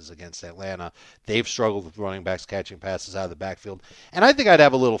 passes against Atlanta. They've struggled with running backs catching passes out of the backfield. And I think I'd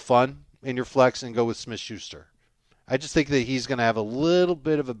have a little fun in your flex and go with Smith-Schuster. I just think that he's going to have a little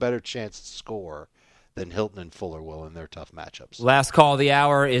bit of a better chance to score than Hilton and Fuller will in their tough matchups. Last call of the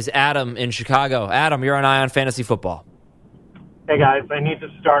hour is Adam in Chicago. Adam, you're on Ion Fantasy Football. Hey, guys, I need to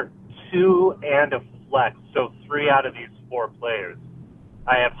start 2 and a flex, so 3 out of these 4 players.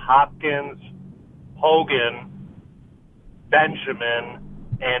 I have Hopkins, Hogan, Benjamin,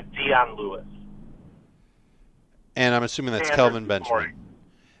 and Dion Lewis. And I'm assuming that's Standard Kelvin Benjamin. scoring.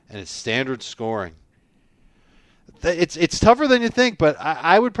 And it's standard scoring. It's tougher than you think, but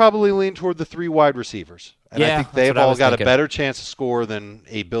I would probably lean toward the 3 wide receivers. And I think they've all got a better chance to score than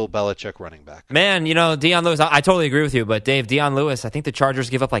a Bill Belichick running back. Man, Dion Lewis, I totally agree with you, but Dave, Dion Lewis, I think the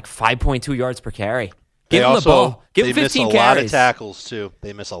Chargers give up like 5.2 yards per carry. Give him the ball. Give him 15 carries. They miss a lot of tackles, too.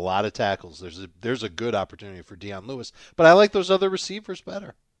 They miss a lot of tackles. There's a good opportunity for Dion Lewis, but I like those other receivers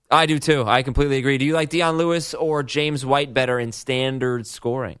better. I do, too. I completely agree. Do you like Dion Lewis or James White better in standard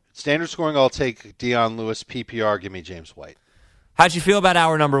scoring? Standard scoring, I'll take Dion Lewis. PPR, give me James White. How'd you feel about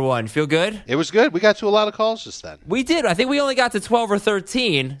hour number 1? Feel good? It was good. We got to a lot of calls just then. We did. I think we only got to 12 or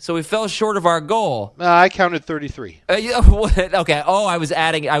 13, so we fell short of our goal. I counted 33. Okay. Oh, I was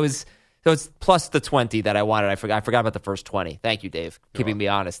adding. So it's plus the 20 that I wanted. I forgot about the first 20. Thank you, Dave, keeping me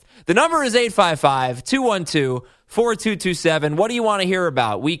honest. The number is 855-212-4227. What do you want to hear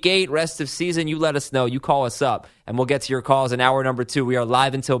about? Week 8, rest of season, you let us know. You call us up, and we'll get to your calls in hour number 2. We are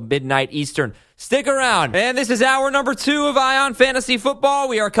live until midnight Eastern. Stick around. And this is hour number 2 of Ion Fantasy Football.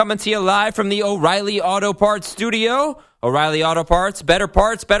 We are coming to you live from the O'Reilly Auto Parts studio. O'Reilly Auto Parts, better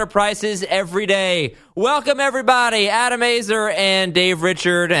prices every day. Welcome, everybody. Adam Aizer and Dave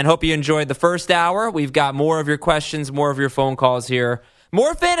Richard, and hope you enjoyed the first hour. We've got more of your questions, more of your phone calls here.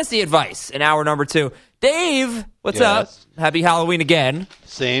 More fantasy advice in hour number 2. Dave, what's up? Happy Halloween again.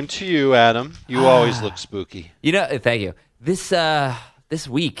 Same to you, Adam. You always look spooky. Thank you. This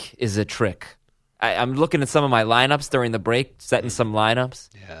week is a trick. I'm looking at some of my lineups during the break, setting some lineups.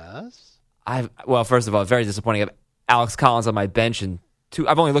 Yes. Well, first of all, very disappointing. Alex Collins on my bench, and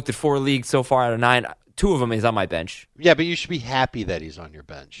I've only looked at 4 leagues so far out of 9. 2 of them is on my bench. Yeah, but you should be happy that he's on your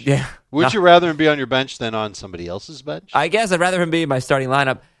bench. Yeah. Would you rather him be on your bench than on somebody else's bench? I guess I'd rather him be in my starting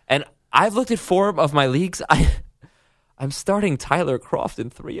lineup. And I've looked at 4 of my leagues. I'm starting Tyler Kroft in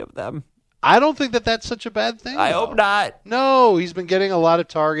 3 of them. I don't think that that's such a bad thing. I hope not. No, he's been getting a lot of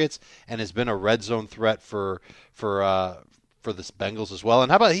targets and has been a red zone threat for the Bengals as well.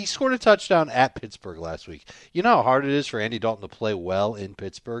 And how about he scored a touchdown at Pittsburgh last week? You know how hard it is for Andy Dalton to play well in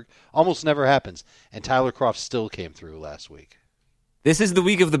Pittsburgh? Almost never happens. And Tyler Kroft still came through last week. This is the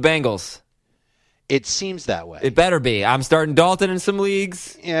week of the Bengals. It seems that way. It better be. I'm starting Dalton in some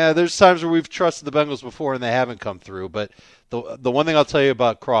leagues. Yeah, there's times where we've trusted the Bengals before and they haven't come through. But the one thing I'll tell you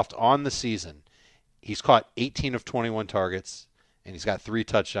about Kroft on the season, he's caught 18 of 21 targets, and he's got 3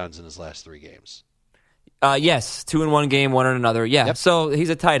 touchdowns in his last 3 games. Yes, 2 in one game, 1 in another. Yeah, yep. So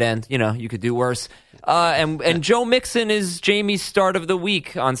he's a tight end. You could do worse. And Joe Mixon is Jamie's start of the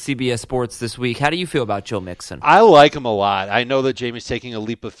week on CBS Sports this week. How do you feel about Joe Mixon? I like him a lot. I know that Jamie's taking a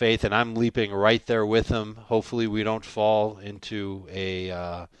leap of faith, and I'm leaping right there with him. Hopefully we don't fall into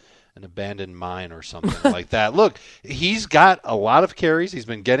an abandoned mine or something like that. Look, he's got a lot of carries. He's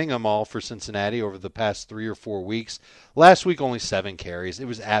been getting them all for Cincinnati over the past 3 or 4 weeks. Last week, only 7 carries. It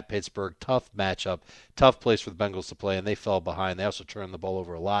was at Pittsburgh. Tough matchup. Tough place for the Bengals to play, and they fell behind. They also turned the ball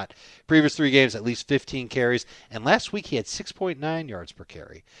over a lot. Previous 3 games, at least 15 carries. And last week, he had 6.9 yards per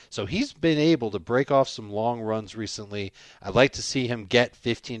carry. So he's been able to break off some long runs recently. I'd like to see him get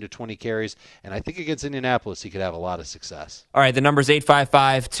 15 to 20 carries. And I think against Indianapolis, he could have a lot of success. All right, the number's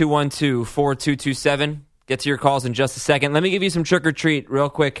 855-212-4227. Get to your calls in just a second. Let me give you some trick or treat real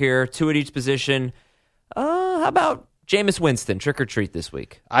quick here. 2 at each position. How about Jameis Winston, trick or treat this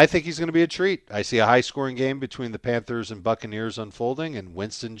week? I think he's going to be a treat. I see a high-scoring game between the Panthers and Buccaneers unfolding, and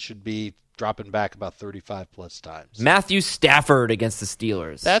Winston should be dropping back about 35-plus times. Matthew Stafford against the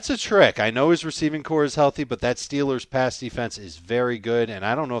Steelers. That's a trick. I know his receiving core is healthy, but that Steelers pass defense is very good, and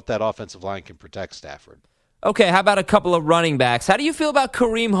I don't know if that offensive line can protect Stafford. Okay, how about a couple of running backs? How do you feel about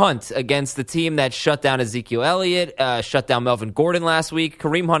Kareem Hunt against the team that shut down Ezekiel Elliott, shut down Melvin Gordon last week?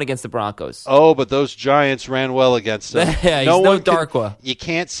 Kareem Hunt against the Broncos. Oh, but those Giants ran well against him. Yeah, he's no Darkwa. You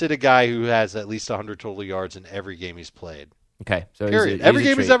can't sit a guy who has at least 100 total yards in every game he's played. Okay, so period. Every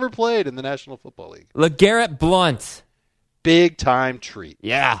game he's ever played in the National Football League. LeGarrette Blount. Big-time treat.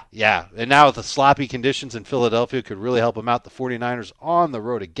 Yeah. Yeah, and now with the sloppy conditions in Philadelphia could really help them out. The 49ers on the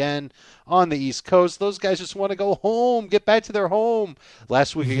road again on the East Coast. Those guys just want to go home, get back to their home.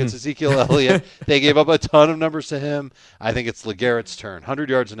 Last week against Ezekiel Elliott, they gave up a ton of numbers to him. I think it's LeGarrett's turn. 100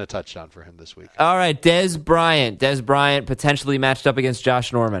 yards and a touchdown for him this week. All right, Des Bryant. Des Bryant potentially matched up against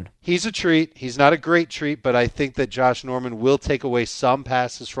Josh Norman. He's a treat. He's not a great treat, but I think that Josh Norman will take away some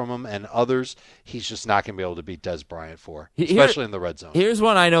passes from him, and others he's just not going to be able to beat Des Bryant for, especially in the red zone. Here's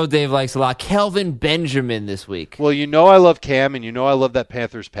one I know Dave likes a lot. Kelvin Benjamin this week. Well, you know I love Cam, and you know I love that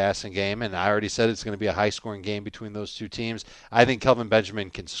Panthers passing game, and I already said it's going to be a high-scoring game between those two teams. I think Kelvin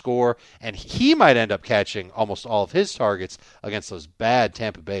Benjamin can score, and he might end up catching almost all of his targets against those bad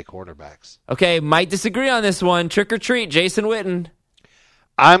Tampa Bay cornerbacks. Okay, might disagree on this one. Trick or treat, Jason Witten.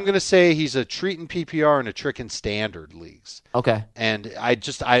 I'm going to say he's a treat in PPR and a trick in standard leagues. Okay. And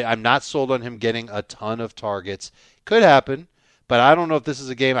I'm not sold on him getting a ton of targets. Could happen, but I don't know if this is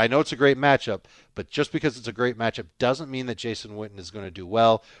a game. I know it's a great matchup, but just because it's a great matchup doesn't mean that Jason Witten is going to do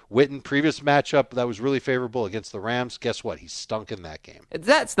well. Witten, previous matchup that was really favorable against the Rams, guess what? He stunk in that game.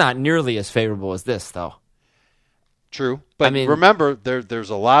 That's not nearly as favorable as this, though. True, but remember, there's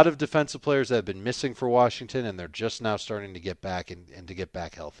a lot of defensive players that have been missing for Washington, and they're just now starting to get back and to get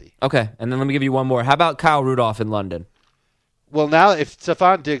back healthy. Okay, and then let me give you one more. How about Kyle Rudolph in London? Well, now if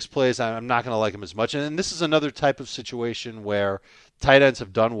Stephon Diggs plays, I'm not going to like him as much. And this is another type of situation where tight ends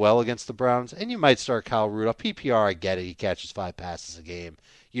have done well against the Browns, and you might start Kyle Rudolph. PPR, I get it. He catches 5 passes a game.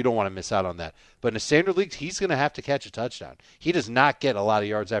 You don't want to miss out on that. But in a standard league, he's going to have to catch a touchdown. He does not get a lot of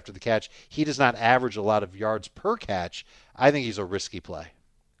yards after the catch. He does not average a lot of yards per catch. I think he's a risky play.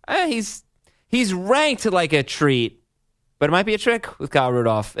 He's ranked like a treat, but it might be a trick with Kyle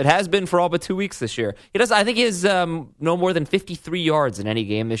Rudolph. It has been for all but 2 weeks this year. I think he has no more than 53 yards in any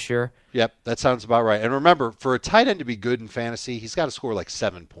game this year. Yep, that sounds about right. And remember, for a tight end to be good in fantasy, he's got to score like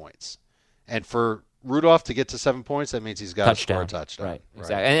 7 points. And for Rudolph to get to 7 points, that means he's got to score a touchdown. Right,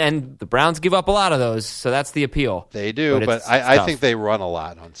 exactly. And the Browns give up a lot of those, so that's the appeal. They do, but I think they run a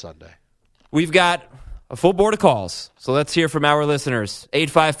lot on Sunday. We've got a full board of calls, so let's hear from our listeners.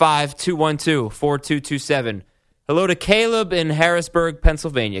 855-212-4227. Hello to Caleb in Harrisburg,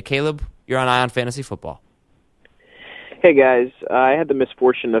 Pennsylvania. Caleb, you're on Ion Fantasy Football. Hey, guys. I had the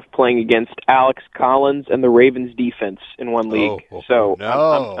misfortune of playing against Alex Collins and the Ravens defense in one league, so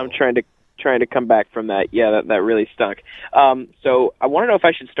no. I'm trying to come back from that. Yeah, that really stunk. So I want to know if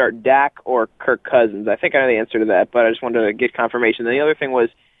I should start Dak or Kirk Cousins. I think I know the answer to that, but I just wanted to get confirmation. And the other thing was,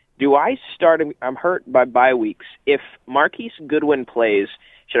 do I start – I'm hurt by bye weeks. If Marquise Goodwin plays,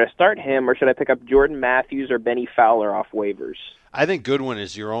 should I start him or should I pick up Jordan Matthews or Benny Fowler off waivers? I think Goodwin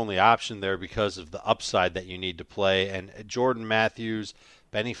is your only option there because of the upside that you need to play. And Jordan Matthews,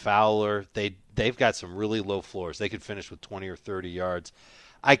 Benny Fowler, they've got some really low floors. They could finish with 20 or 30 yards.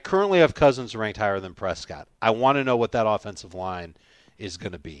 I currently have Cousins ranked higher than Prescott. I want to know what that offensive line is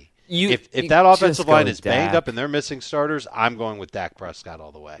going to be. If that offensive line is banged up and they're missing starters, I'm going with Dak Prescott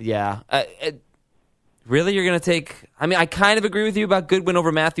all the way. Yeah. Really, you're going to take – I mean, I kind of agree with you about Goodwin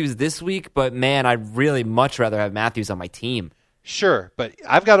over Matthews this week, but, man, I'd really much rather have Matthews on my team. Sure, but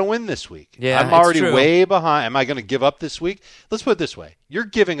I've got to win this week. Yeah, I'm already way behind. Am I going to give up this week? Let's put it this way. You're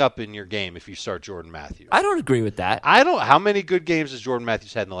giving up in your game if you start Jordan Matthews. I don't agree with that. How many good games has Jordan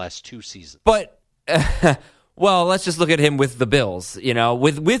Matthews had in the last 2 seasons? But well, let's just look at him with the Bills. You know,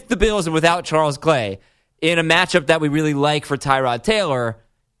 with the Bills and without Charles Clay in a matchup that we really like for Tyrod Taylor.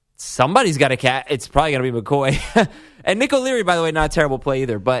 Somebody's got to catch. It's probably going to be McCoy. And Nick O'Leary, by the way, not a terrible play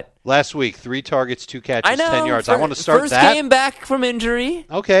either. But last week, 3 targets, 2 catches, I know, 10 yards. I want to start first that. First game back from injury.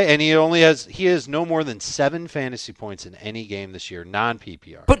 Okay, and he has no more than 7 fantasy points in any game this year,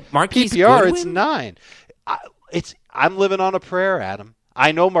 non-PPR. But Marquise PPR, Goodwin? it's 9. I'm living on a prayer, Adam.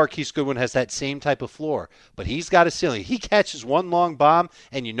 I know Marquise Goodwin has that same type of floor, but he's got a ceiling. He catches one long bomb,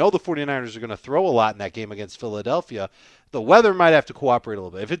 and you know the 49ers are going to throw a lot in that game against Philadelphia. The weather might have to cooperate a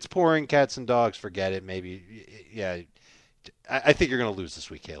little bit. If it's pouring cats and dogs, forget it. Maybe, yeah. I think you're going to lose this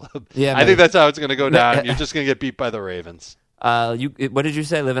week, Caleb. Yeah, I think that's how it's going to go down. You're just going to get beat by the Ravens. What did you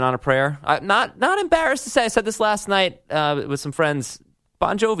say? Living on a prayer? Not embarrassed to say. I said this last night with some friends.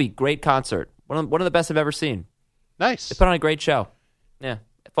 Bon Jovi, great concert. One of the best I've ever seen. Nice. They put on a great show. Yeah,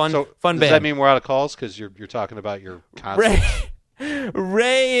 fun band. Does that mean we're out of calls because you're talking about your concert?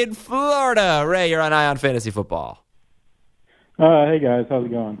 Ray in Florida. Ray, you're on Ion Fantasy Football. Hey guys, how's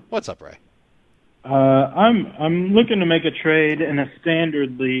it going? What's up, Ray? I'm looking to make a trade in a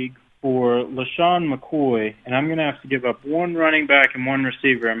standard league for LaShawn McCoy, and I'm going to have to give up 1 running back and 1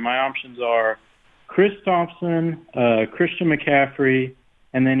 receiver. And my options are Chris Thompson, Christian McCaffrey,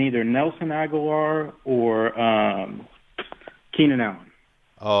 and then either Nelson Aguilar or Keenan Allen.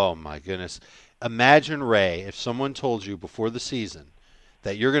 Oh, my goodness. Imagine, Ray, if someone told you before the season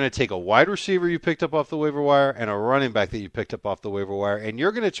that you're going to take a wide receiver you picked up off the waiver wire and a running back that you picked up off the waiver wire, and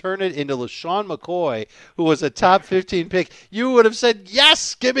you're going to turn it into LaShawn McCoy, who was a top 15 pick. You would have said,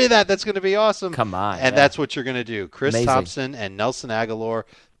 yes, give me that. That's going to be awesome. Come on. And that's what you're going to do. Chris Amazing. Thompson and Nelson Aguilar,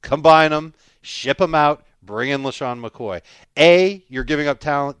 combine them, ship them out, bring in LaShawn McCoy. A, you're giving up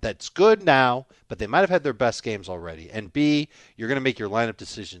talent that's good now, but they might have had their best games already. And B, you're going to make your lineup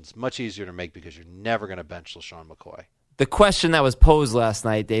decisions much easier to make because you're never going to bench LaShawn McCoy. The question that was posed last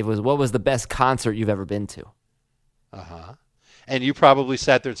night, Dave, was what was the best concert you've ever been to? Uh-huh. And you probably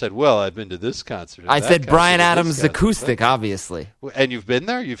sat there and said, well, I've been to this concert. I said Bryan Adams acoustic, obviously. And you've been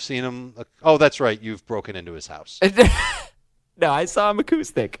there? You've seen him? Oh, that's right. You've broken into his house. No, I saw him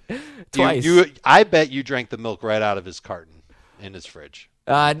acoustic twice. I bet you drank the milk right out of his carton in his fridge.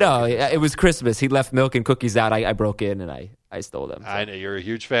 No, it was Christmas. He left milk and cookies out. I broke in and I stole them. So. I know you're a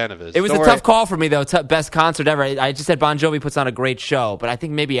huge fan of his. It was a tough call for me, though. Best concert ever. I just said Bon Jovi puts on a great show, but I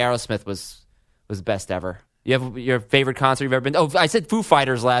think maybe Aerosmith was best ever. You have your favorite concert you've ever been? Oh, I said Foo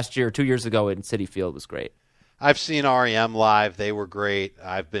Fighters last year, 2 years ago in Citi Field was great. I've seen REM live. They were great.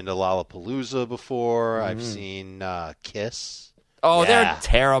 I've been to Lollapalooza before. Mm-hmm. I've seen Kiss. Oh, yeah. They're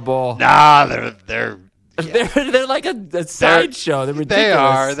terrible. Nah, they're yeah. they're like a sideshow. They're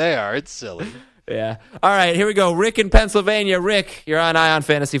ridiculous. They are. It's silly. Yeah. All right, here we go. Rick in Pennsylvania. Rick, you're on Ion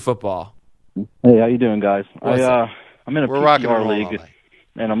Fantasy Football. Hey, how you doing, guys? I'm in a PPR league,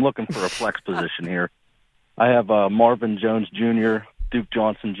 and I'm looking for a flex position here. I have Marvin Jones Jr., Duke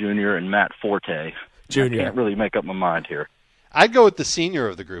Johnson Jr., and Matt Forte. Jr. I can't really make up my mind here. I'd go with the senior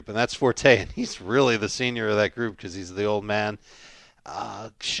of the group, and that's Forte, and he's really the senior of that group because he's the old man.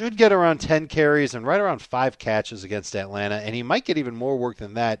 Should get around 10 carries and right around 5 catches against Atlanta, and he might get even more work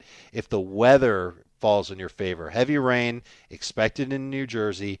than that if the weather falls in your favor. Heavy rain expected in New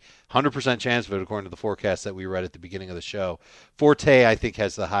Jersey, 100% chance of it according to the forecast that we read at the beginning of the show. Forte, I think,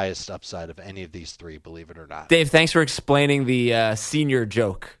 has the highest upside of any of these three, believe it or not. Dave, thanks for explaining the senior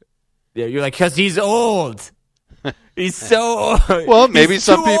joke. Yeah, you're like, because he's old. He's so old. Well, maybe he's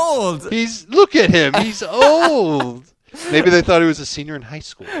some too people. Old. Look at him. He's old. Maybe they thought he was a senior in high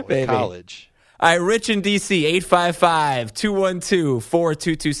school or college. All right, Rich in D.C.,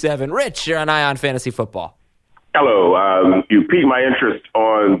 855-212-4227. Rich, you're on Ion Fantasy Football. Hello. You piqued my interest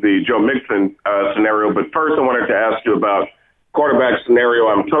on the Joe Mixon scenario, but first I wanted to ask you about quarterback scenario.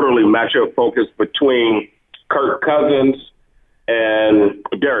 I'm totally matchup focused between Kirk Cousins and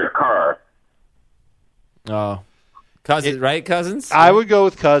Derek Carr. Oh. Cousins, right? Cousins? I would go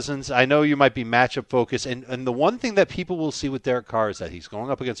with Cousins. I know you might be matchup focused. And the one thing that people will see with Derek Carr is that he's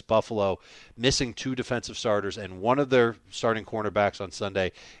going up against Buffalo, missing 2 defensive starters, and one of their starting cornerbacks on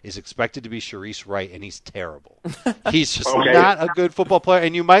Sunday is expected to be Sharice Wright, and he's terrible. He's just not a good football player,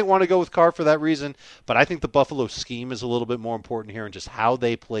 and you might want to go with Carr for that reason, but I think the Buffalo scheme is a little bit more important here and just how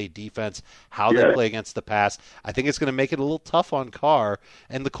they play defense, how they play against the pass. I think it's going to make it a little tough on Carr,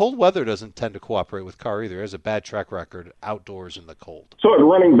 and the cold weather doesn't tend to cooperate with Carr either. He has a bad track record outdoors in the cold. So at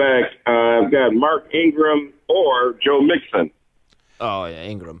running back, I've got Mark Ingram or Joe Mixon. Oh, yeah,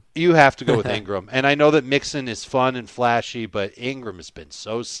 Ingram. You have to go with Ingram. And I know that Mixon is fun and flashy, but Ingram has been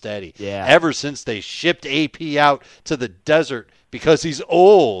so steady. Yeah. Ever since they shipped AP out to the desert because he's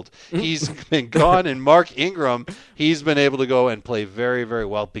old, he's been gone. And Mark Ingram, he's been able to go and play very, very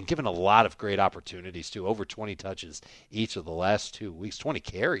well. Been given a lot of great opportunities, too. Over 20 touches each of the last 2 weeks. 20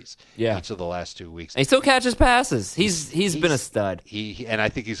 carries each of the last 2 weeks. And he still catches passes. He's been a stud. And I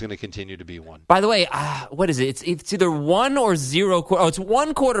think he's going to continue to be one. By the way, what is it? It's either 1 or 0. It's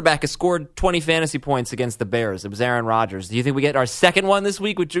one quarterback has scored 20 fantasy points against the Bears. It was Aaron Rodgers. Do you think we get our second one this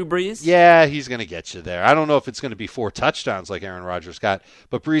week with Drew Brees? Yeah, he's going to get you there. I don't know if it's going to be 4 touchdowns like Aaron Rodgers got,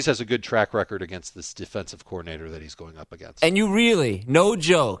 but Brees has a good track record against this defensive coordinator that he's going up against. And you really, no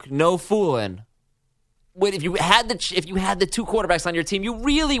joke, no fooling. If you had the 2 quarterbacks on your team, you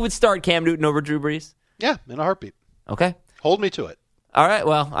really would start Cam Newton over Drew Brees? Yeah, in a heartbeat. Okay. Hold me to it. All right.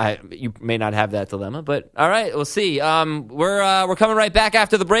 Well, you may not have that dilemma, but all right, we'll see. We're coming right back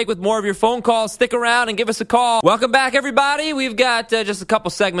after the break with more of your phone calls. Stick around and give us a call. Welcome back, everybody. We've got just a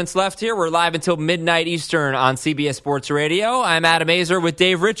couple segments left here. We're live until midnight Eastern on CBS Sports Radio. I'm Adam Aizer with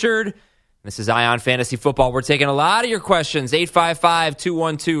Dave Richard. This is Ion Fantasy Football. We're taking a lot of your questions.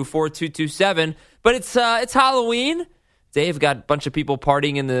 855-212-4227. But it's Halloween. Dave got a bunch of people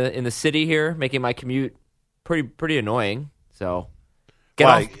partying in the city here, making my commute pretty annoying. So. Get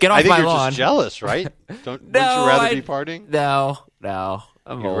off my lawn. I think you're just jealous, right? Wouldn't you rather be partying? No.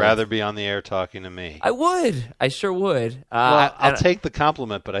 You'd rather be on the air talking to me. I would. I sure would. I'll take the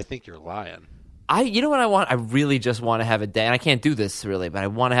compliment, but I think you're lying. You know what I want? I really just want to have a day, and I can't do this really, but I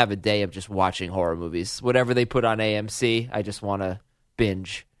want to have a day of just watching horror movies. Whatever they put on AMC, I just want to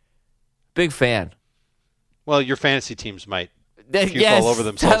binge. Big fan. Well, your fantasy teams might puke Yes, all over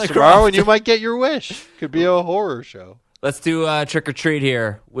themselves Tyler tomorrow, Croft. and you might get your wish. Could be a horror show. Let's do Trick or Treat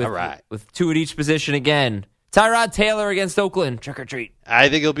here with, All right. with two at each position again. Tyrod Taylor against Oakland. Trick or treat. I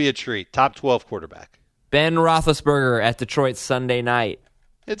think it'll be a treat. Top 12 quarterback. Ben Roethlisberger at Detroit Sunday night.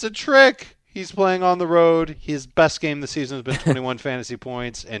 It's a trick. He's playing on the road. His best game this season has been 21 fantasy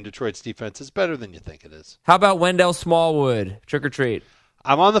points, and Detroit's defense is better than you think it is. How about Wendell Smallwood? Trick or treat.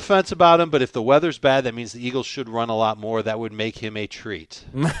 I'm on the fence about him, but if the weather's bad, that means the Eagles should run a lot more. That would make him a treat.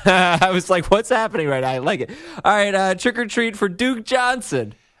 I was like, what's happening right now? I like it. All right, trick or treat for Duke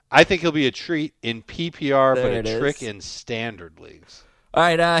Johnson. I think he'll be a treat in PPR, There but it a is. trick in standard leagues. All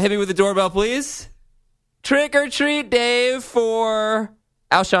right, hit me with the doorbell, please. Trick or treat, Dave, for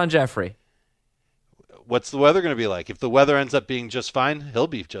Alshon Jeffrey. What's the weather going to be like? If the weather ends up being just fine, he'll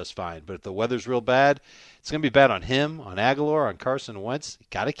be just fine. But if the weather's real bad, it's going to be bad on him, on Aguilar, on Carson Wentz. You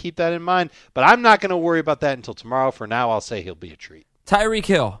got to keep that in mind. But I'm not going to worry about that until tomorrow. For now, I'll say he'll be a treat. Tyreek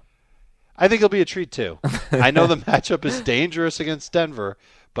Hill. I think he'll be a treat, too. I know the matchup is dangerous against Denver,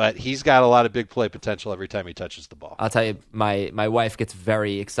 but he's got a lot of big play potential every time he touches the ball. I'll tell you, my wife gets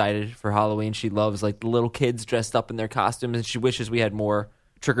very excited for Halloween. She loves like the little kids dressed up in their costumes, and she wishes we had more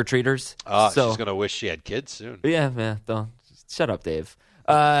trick-or-treaters. She's going to wish she had kids soon. Yeah, don't shut up, Dave.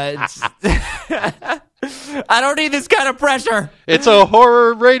 I don't need this kind of pressure. It's a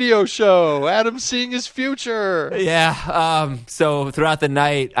horror radio show. Adam's seeing his future. Yeah. So throughout the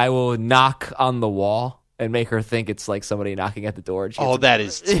night, I will knock on the wall and make her think it's like somebody knocking at the door. And that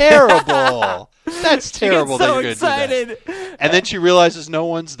is terrible. That's terrible. She gets so that you're excited. Do that. And then she realizes no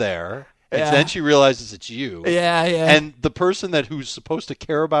one's there. And then she realizes it's you. Yeah, yeah. And the person who's supposed to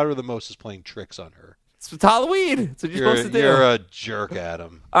care about her the most is playing tricks on her. It's Halloween. That's what you're supposed to do. You're a jerk,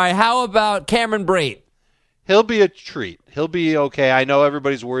 Adam. All right, how about Cameron Brate? He'll be a treat. He'll be okay. I know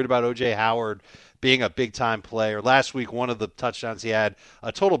everybody's worried about O.J. Howard being a big-time player. Last week, one of the touchdowns he had,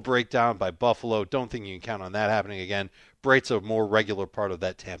 a total breakdown by Buffalo. Don't think you can count on that happening again. Brate's a more regular part of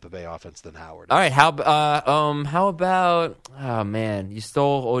that Tampa Bay offense than Howard. All right, how about, oh, man, you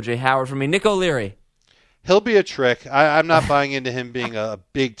stole O.J. Howard from me. Nick O'Leary. He'll be a trick. I'm not buying into him being a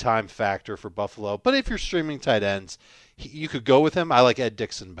big-time factor for Buffalo. But if you're streaming tight ends, you could go with him. I like Ed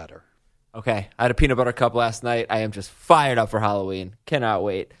Dixon better. Okay, I had a peanut butter cup last night. I am just fired up for Halloween. Cannot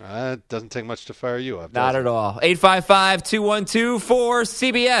wait. It doesn't take much to fire you up. Not at all.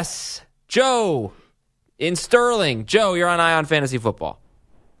 855-212-4CBS. Joe in Sterling. Joe, you're on Ion Fantasy Football.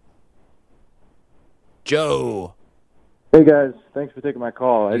 Joe. Hey, guys. Thanks for taking my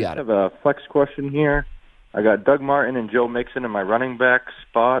call. I You just got have a flex question here. I got Doug Martin and Joe Mixon in my running back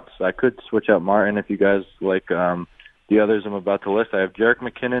spots. I could switch out Martin if you guys like the others I'm about to list. I have Jerick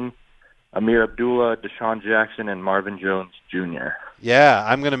McKinnon, Amir Abdullah, Deshaun Jackson, and Marvin Jones Jr. Yeah,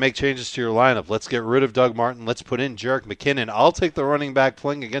 I'm going to make changes to your lineup. Let's get rid of Doug Martin. Let's put in Jerick McKinnon. I'll take the running back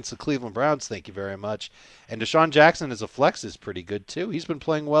playing against the Cleveland Browns. Thank you very much. And Deshaun Jackson as a flex is pretty good, too. He's been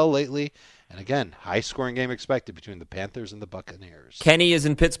playing well lately. And again, high-scoring game expected between the Panthers and the Buccaneers. Kenny is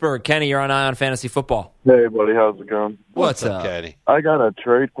in Pittsburgh. Kenny, you're on Ion Fantasy Football. Hey, buddy, how's it going? What's up, Kenny? I got a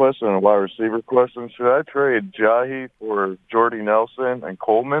trade question and a wide receiver question. Should I trade Jahi for Jordy Nelson and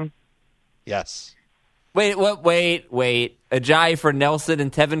Coleman? Yes. Wait. Ajayi for Nelson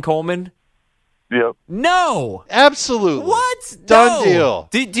and Tevin Coleman? Yep. No. Absolutely. What? Done No. deal.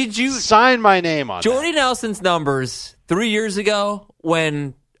 Did you sign my name on Jordy Nelson's numbers 3 years ago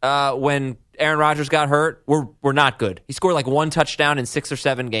when Aaron Rodgers got hurt were not good. He scored like one touchdown in 6 or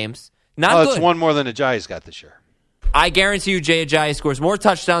 7 games. Not good. It's one more than Ajayi's got this year. I guarantee you Jay Ajayi scores more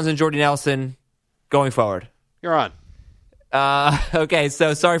touchdowns than Jordy Nelson going forward. You're on. Okay,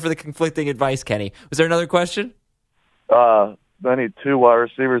 so sorry for the conflicting advice, Kenny. Was there another question? I need 2 wide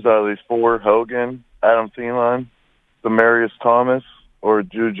receivers out of these 4, Hogan, Adam Thielen, Demaryius Thomas, or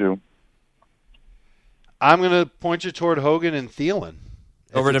Juju. I'm going to point you toward Hogan and Thielen.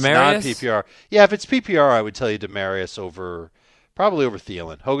 Over Demaryius? Not PPR. Yeah, if it's PPR, I would tell you Demaryius probably over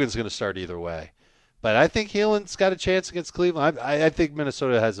Thielen. Hogan's going to start either way. But I think Thielen's got a chance against Cleveland. I think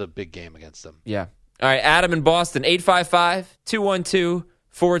Minnesota has a big game against them. Yeah. All right, Adam in Boston,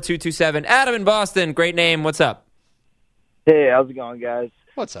 855-212-4227. Adam in Boston, great name. What's up? Hey, how's it going, guys?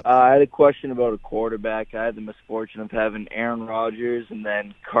 What's up? I had a question about a quarterback. I had the misfortune of having Aaron Rodgers and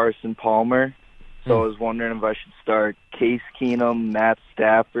then Carson Palmer. So I was wondering if I should start Case Keenum, Matt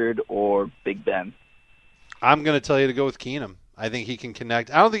Stafford, or Big Ben. I'm going to tell you to go with Keenum. I think he can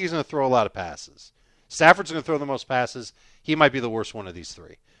connect. I don't think he's going to throw a lot of passes. Stafford's going to throw the most passes. He might be the worst one of these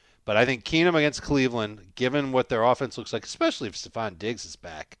 3. But I think Keenum against Cleveland, given what their offense looks like, especially if Stephon Diggs is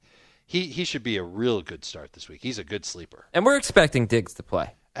back, he should be a real good start this week. He's a good sleeper. And we're expecting Diggs to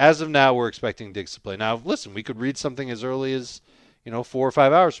play. As of now, we're expecting Diggs to play. Now, listen, we could read something as early as 4 or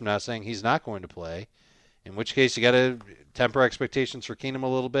 5 hours from now saying he's not going to play, in which case you got to temper expectations for Keenum a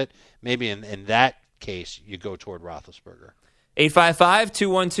little bit. Maybe in that case, you go toward Roethlisberger.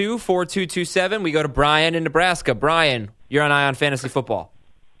 855-212-4227. We go to Brian in Nebraska. Brian, you're on Ion Fantasy Football.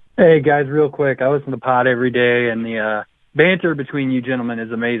 Hey, guys, real quick. I listen to the pod every day, and the banter between you gentlemen is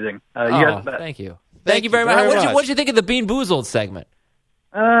amazing. Thank you. Thank you very much. What did you think of the Bean Boozled segment?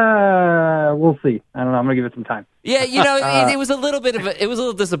 We'll see. I don't know. I'm going to give it some time. Yeah, it was a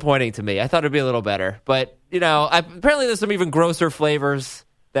little disappointing to me. I thought it'd be a little better. But, apparently there's some even grosser flavors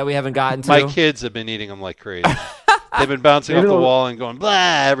that we haven't gotten to. My kids have been eating them like crazy. They've been bouncing off the wall and going,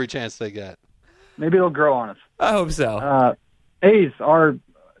 blah, every chance they get. Maybe it'll grow on us. I hope so. Ace, our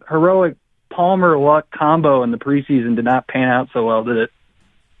heroic Palmer-Luck combo in the preseason did not pan out so well, did it?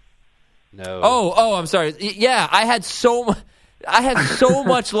 No. Oh, I'm sorry. Yeah, I had so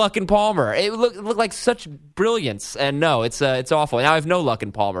much luck in Palmer. It looked like such brilliance, and no, it's awful. Now I have no luck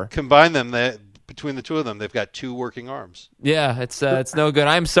in Palmer. Combine them, between the two of them, they've got 2 working arms. Yeah, it's no good.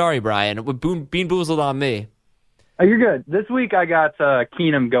 I'm sorry, Brian. Bean Boozled on me. Oh, you're good. This week I got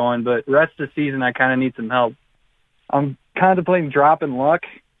Keenum going, but the rest of the season I kind of need some help. I'm contemplating dropping Luck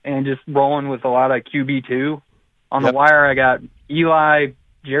and just rolling with a lot of QB2. On the wire, I got Eli,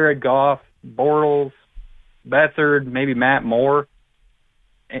 Jared Goff, Bortles, Beathard, maybe Matt Moore.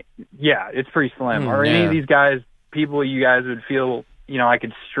 Yeah, it's pretty slim. Are any of these guys people you guys would feel, I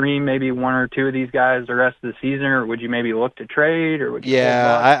could stream maybe 1 or 2 of these guys the rest of the season, or would you maybe look to trade? Or would you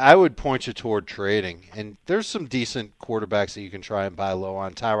I would point you toward trading. And there's some decent quarterbacks that you can try and buy low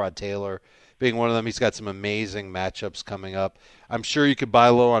on. Tyrod Taylor being one of them. He's got some amazing matchups coming up. I'm sure you could buy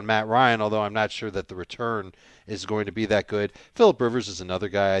low on Matt Ryan, although I'm not sure that the return is going to be that good. Phillip Rivers is another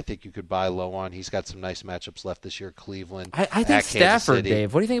guy I think you could buy low on. He's got some nice matchups left this year. Cleveland, I think Stafford,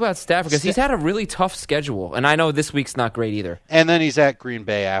 Dave. What do you think about Stafford? Because he's had a really tough schedule, and I know this week's not great either. And then he's at Green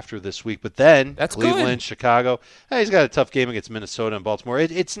Bay after this week, but then that's Cleveland, good. Chicago. He's got a tough game against Minnesota and Baltimore.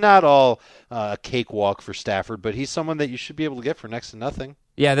 It's not all a cakewalk for Stafford, but he's someone that you should be able to get for next to nothing.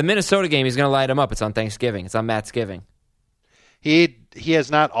 Yeah, the Minnesota game, he's going to light him up. It's on Thanksgiving. It's on Mattsgiving. He has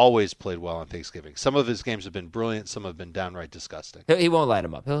not always played well on Thanksgiving. Some of his games have been brilliant. Some have been downright disgusting. He won't light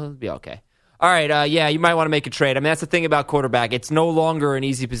him up. He'll be okay. All right, you might want to make a trade. I mean, that's the thing about quarterback. It's no longer an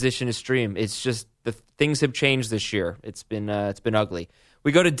easy position to stream. It's just the things have changed this year. It's been ugly.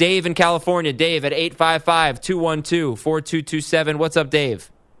 We go to Dave in California. Dave at 855-212-4227. What's up, Dave?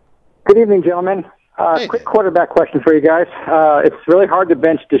 Good evening, gentlemen. Quick quarterback question for you guys. It's really hard to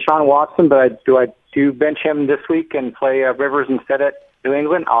bench Deshaun Watson, but do I bench him this week and play Rivers instead at New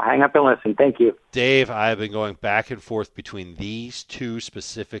England? I'll hang up and listen. Thank you. Dave, I've been going back and forth between these 2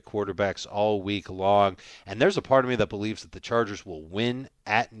 specific quarterbacks all week long, and there's a part of me that believes that the Chargers will win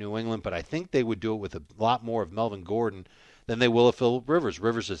at New England, but I think they would do it with a lot more of Melvin Gordon than they will of Phillip Rivers.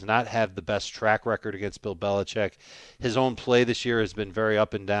 Rivers does not have the best track record against Bill Belichick. His own play this year has been very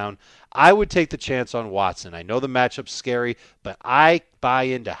up and down. I would take the chance on Watson. I know the matchup's scary, but I buy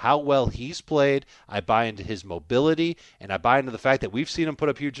into how well he's played. I buy into his mobility, and I buy into the fact that we've seen him put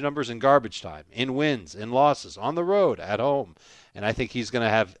up huge numbers in garbage time, in wins, in losses, on the road, at home. And I think he's going to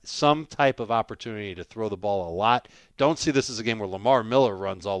have some type of opportunity to throw the ball a lot. Don't see this as a game where Lamar Miller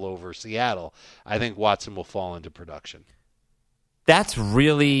runs all over Seattle. I think Watson will fall into production. That's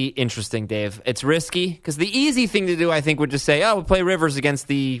really interesting, Dave. It's risky because the easy thing to do, I think, would just say, we'll play Rivers against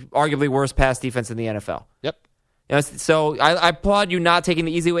the arguably worst pass defense in the NFL. Yep. So I applaud you not taking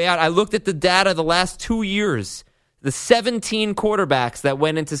the easy way out. I looked at the data the last 2 years. The 17 quarterbacks that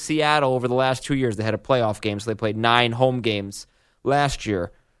went into Seattle over the last 2 years, they had a playoff game, so they played 9 home games last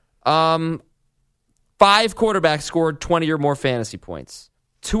year. 5 quarterbacks scored 20 or more fantasy points.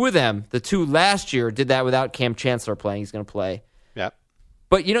 2 of them, the 2 last year, did that without Cam Chancellor playing. He's going to play. Yeah.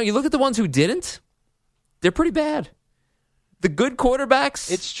 But, you look at the ones who didn't, they're pretty bad. The good quarterbacks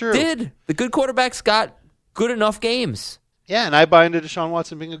did. The good quarterbacks got good enough games. Yeah, and I buy into Deshaun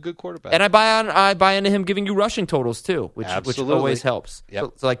Watson being a good quarterback. And I buy into him giving you rushing totals, too, which always helps.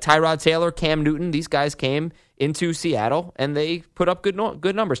 Yep. So like Tyrod Taylor, Cam Newton, these guys came into Seattle, and they put up good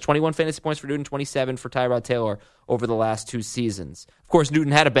numbers. 21 fantasy points for Newton, 27 for Tyrod Taylor over the last 2 seasons. Of course,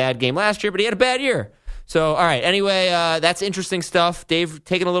 Newton had a bad game last year, but he had a bad year. So, all right. Anyway, that's interesting stuff. Dave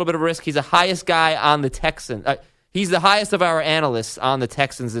taking a little bit of risk. He's the highest guy on the Texans. He's the highest of our analysts on the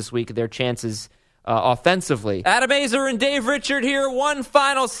Texans this week. Their chances offensively. Adam Aizer and Dave Richard here. One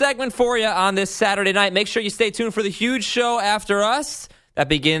final segment for you on this Saturday night. Make sure you stay tuned for the huge show after us. That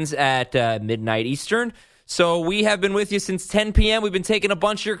begins at midnight Eastern. So we have been with you since 10 p.m. We've been taking a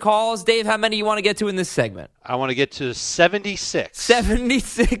bunch of your calls. Dave, how many do you want to get to in this segment? I want to get to 76.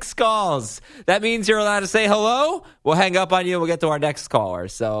 76 calls. That means you're allowed to say hello. We'll hang up on you and we'll get to our next caller.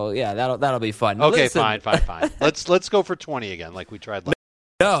 So, yeah, that'll be fun. Okay, Listen. fine. Let's go for 20 again like we tried last.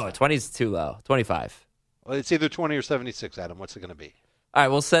 No, 20 is too low. 25. Well, it's either 20 or 76, Adam. What's it going to be? All right,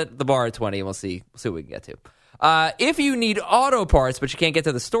 we'll set the bar at 20 and we'll see what we can get to. If you need auto parts but you can't get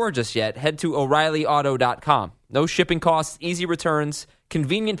to the store just yet, head to O'ReillyAuto.com. No shipping costs, easy returns,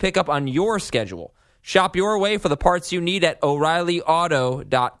 convenient pickup on your schedule. Shop your way for the parts you need at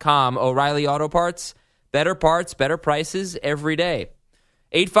O'ReillyAuto.com. O'Reilly Auto Parts, better prices every day.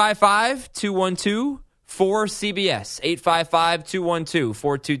 855-212-4CBS.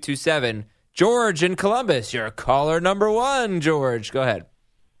 855-212-4227. George in Columbus, you're caller number 1. George, go ahead.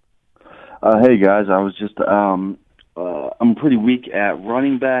 Hey guys, I was just I'm pretty weak at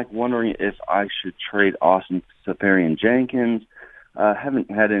running back, wondering if I should trade Austin Seferian-Jenkins. Haven't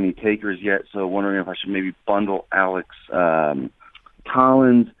had any takers yet, so wondering if I should maybe bundle Alex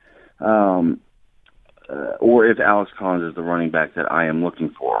Collins, or if Alex Collins is the running back that I am looking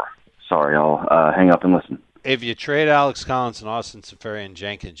for. Sorry, I'll hang up and listen. If you trade Alex Collins and Austin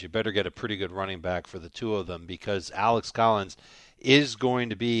Seferian-Jenkins, you better get a pretty good running back for the two of them, because Alex Collins is going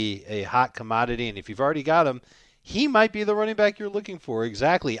to be a hot commodity, and if you've already got him, he might be the running back you're looking for.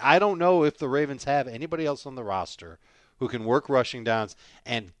 Exactly. I don't know if the Ravens have anybody else on the roster who can work rushing downs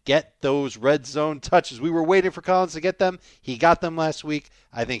and get those red zone touches. We were waiting for Collins to get them. He got them last week.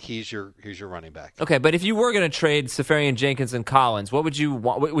 I think he's your running back. Okay, but if you were going to trade Seferian-Jenkins and Collins, what would you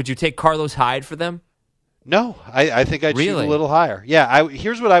want? Would you take Carlos Hyde for them? No, I think I'd shoot a little higher. Yeah,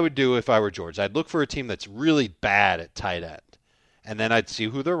 here's what I would do if I were George. I'd look for a team that's really bad at tight end. And then I'd see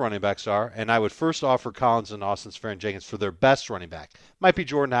who their running backs are, and I would first offer Collins and Austin Seferian-Jenkins for their best running back. Might be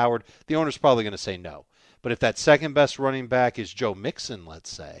Jordan Howard. The owner's probably going to say no. But if that second best running back is Joe Mixon,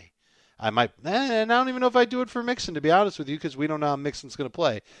 let's say, I might, and I don't even know if I'd do it for Mixon, to be honest with you, because we don't know how Mixon's going to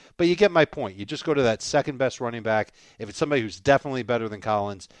play. But you get my point. You just go to that second best running back. If it's somebody who's definitely better than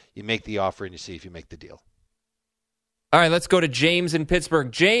Collins, you make the offer and you see if you make the deal. All right, let's go to James in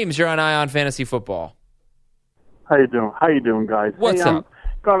Pittsburgh. James, you're on Ion Fantasy Football. How you doing, guys? What's up?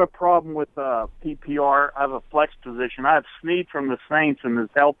 Got a problem with PPR. I have a flex position. I have Snead from the Saints, and his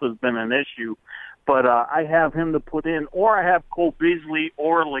health has been an issue. But I have him to put in, or I have Cole Beasley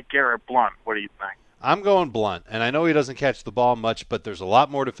or LeGarrette Blount. What do you think? I'm going Blount, and I know he doesn't catch the ball much, but there's a lot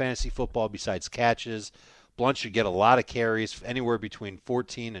more to fantasy football besides catches. Blount should get a lot of carries, anywhere between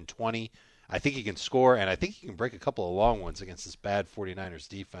 14 and 20. I think he can score, and I think he can break a couple of long ones against this bad 49ers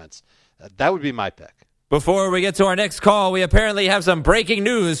defense. That would be my pick. Before we get to our next call, we apparently have some breaking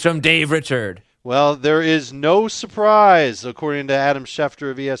news from Dave Richard. Well, there is no surprise, according to Adam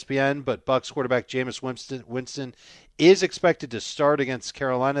Schefter of ESPN, but Bucs quarterback Jameis Winston is expected to start against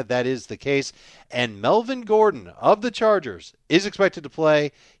Carolina. That is the case. And Melvin Gordon of the Chargers is expected to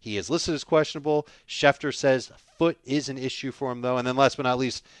play. He is listed as questionable. Schefter says foot is an issue for him, though. And then last but not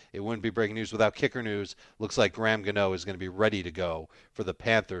least, it wouldn't be breaking news without kicker news. Looks like Graham Gano is going to be ready to go for the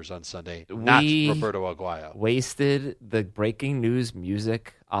Panthers on Sunday, not Roberto Aguayo. Wasted the breaking news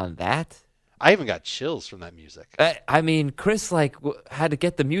music on that? I even got chills from that music. I mean, Chris had to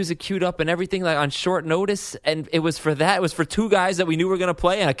get the music queued up and everything on short notice, and it was for that. It was for two guys that we knew were going to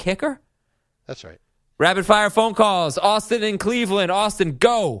play and a kicker. That's right. Rapid fire phone calls. Austin in Cleveland. Austin,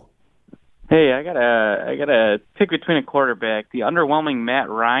 go. Hey, I got a pick between a quarterback: the underwhelming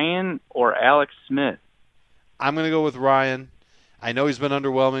Matt Ryan or Alex Smith. I'm going to go with Ryan. I know he's been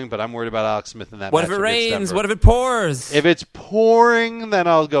underwhelming, but I'm worried about Alex Smith in that matchup. What if it rains? What if it pours? If it's pouring, then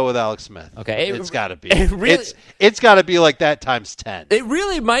I'll go with Alex Smith. Okay. It's got to be. It's got to be like that times 10. It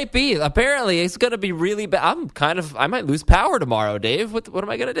really might be. Apparently, it's going to be really bad. I might lose power tomorrow, Dave. What am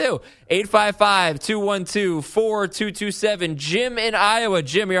I going to do? 855-212-4227. Jim in Iowa.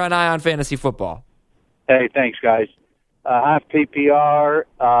 Jim, you're on Ion Fantasy Football. Hey, thanks, guys. I have PPR,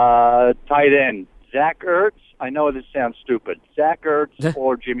 tight end, Zach Ertz. I know this sounds stupid. Zach Ertz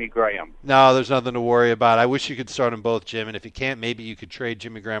or Jimmy Graham? No, there's nothing to worry about. I wish you could start them both, Jim. And if you can't, maybe you could trade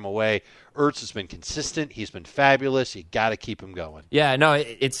Jimmy Graham away. Ertz has been consistent. He's been fabulous. You got to keep him going. Yeah, no,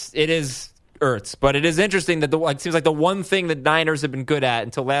 it is Ertz. But it is interesting that it seems like the one thing that Niners have been good at,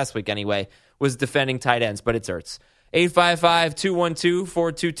 until last week anyway, was defending tight ends. But it's Ertz.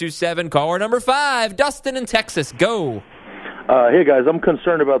 855-212-4227. Caller number 5, Dustin in Texas. Go. Hey, guys, I'm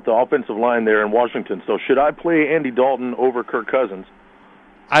concerned about the offensive line there in Washington. So should I play Andy Dalton over Kirk Cousins?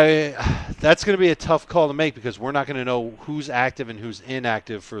 That's going to be a tough call to make because we're not going to know who's active and who's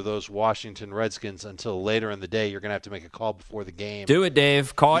inactive for those Washington Redskins until later in the day. You're going to have to make a call before the game. Do it,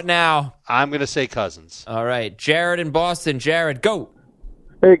 Dave. Call it now. I'm going to say Cousins. All right. Jared in Boston. Jared, go.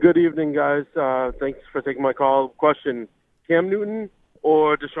 Hey, good evening, guys. Thanks for taking my call. Question, Cam Newton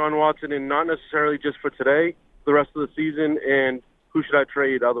or Deshaun Watson, and not necessarily just for today, the rest of the season, and who should I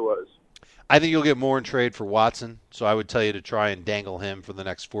trade otherwise? I think you'll get more in trade for Watson, so I would tell you to try and dangle him for the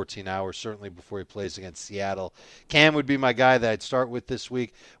next 14 hours, certainly before he plays against Seattle. Cam would be my guy that I'd start with this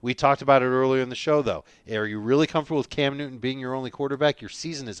week. We talked about it earlier in the show, though. Are you really comfortable with Cam Newton being your only quarterback? Your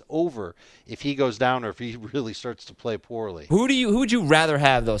season is over if he goes down or if he really starts to play poorly. Who would you rather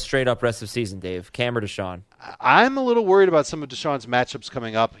have, though, straight up rest of season, Dave? Cam or Deshaun? I'm a little worried about some of Deshaun's matchups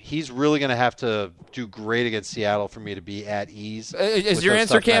coming up. He's really going to have to do great against Seattle for me to be at ease. Is your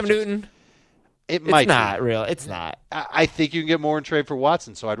answer Cam Newton? It might It's not be. real. It's not. I think you can get more in trade for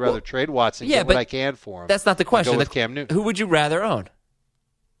Watson, so I'd rather trade Watson, get what I can for him. That's not the question. Go with Cam Newton. Who would you rather own?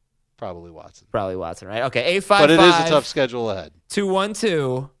 Probably Watson. Probably Watson, right? Okay, 855. But it is a tough schedule ahead.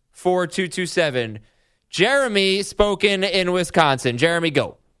 212-4227. Jeremy spoken in Wisconsin. Jeremy,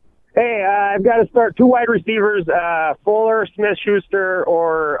 go. Hey, I've got to start 2 wide receivers, Fuller, Smith-Schuster,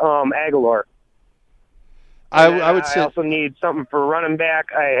 or Aguilar. I would say. I also need something for running back.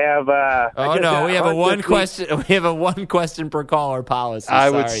 I have. We have a one question. We have a 1 question per caller policy. I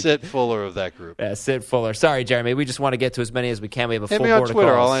would sit Fuller of that group. Yeah, sit Fuller. Sorry, Jeremy. We just want to get to as many as we can. We have a Hit full me on board Twitter.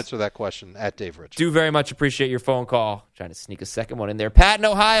 of calls. I'll answer that question at Dave Richard. Do very much appreciate your phone call. Trying to sneak a second one in there. Pat in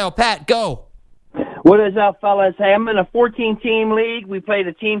Ohio. Pat, go. What is up, fellas? Hey, I'm in a 14-team league. We play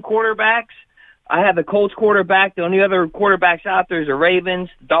the team quarterbacks. I have the Colts quarterback. The only other quarterbacks out there is the Ravens,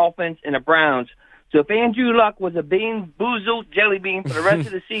 Dolphins, and the Browns. So if Andrew Luck was a boozled jelly bean for the rest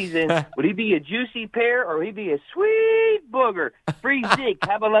of the season, would he be a juicy pear or would he be a sweet booger? Free Zeke.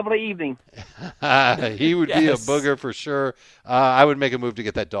 Have a lovely evening. He would be a booger for sure. I would make a move to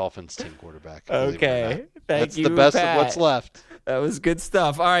get that Dolphins team quarterback. Okay. That's you, the best Pat. of what's left. That was good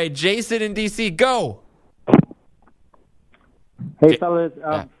stuff. All right, Jason in D.C., go. Hey, fellas,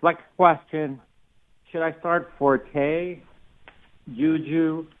 flex question. Should I start Forte,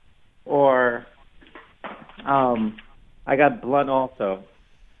 Juju, or I got Blunt also?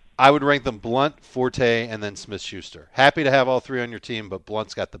 I would rank them Blunt, Forte, and then Smith-Schuster. Happy to have all three on your team, but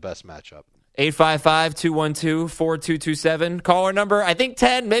Blunt's got the best matchup. 855-212-4227. Caller number, I think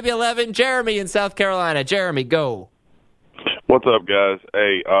 10, maybe 11. Jeremy in South Carolina. Jeremy, go. What's up, guys?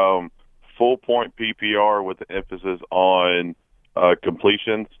 Hey, full point PPR with the emphasis on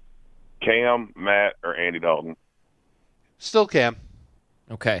completions. Cam, Matt, or Andy Dalton? Still Cam.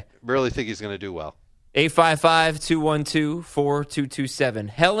 Okay. Really think he's going to do well. 855-212-4227.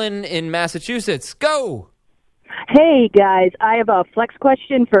 Helen in Massachusetts, go. Hey, guys. I have a flex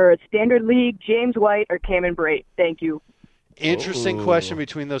question for Standard League, James White or Cameron Brate. Thank you. Interesting question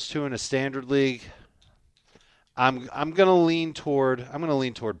between those two in a Standard League. I'm going to lean toward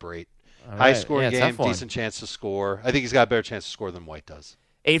Brate. All right. High scoring game, tough one. decent chance to score. I think he's got a better chance to score than White does.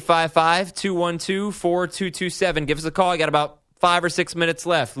 855-212-4227. Give us a call. I got about 5 or 6 minutes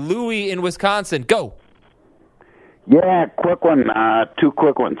left. Louis in Wisconsin, go. Yeah, quick one. 2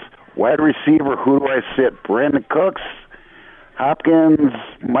 quick ones. Wide receiver, who do I sit? Brandon Cooks, Hopkins,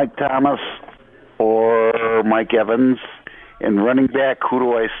 Mike Thomas, or Mike Evans? And running back, who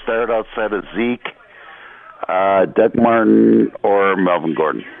do I start outside of Zeke? Doug Martin or Melvin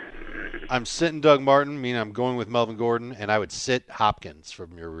Gordon? I'm sitting Doug Martin, meaning I'm going with Melvin Gordon, and I would sit Hopkins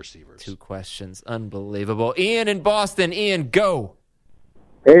from your receivers. 2 questions. Unbelievable. Ian in Boston. Ian, go.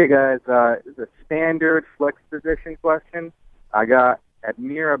 Hey, guys. It's a standard flex position question. I got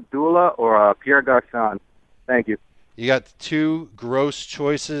Admir Abdullah or Pierre Garçon. Thank you. You got 2 gross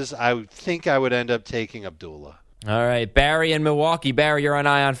choices. I would think I would end up taking Abdullah. All right. Barry in Milwaukee. Barry, you're on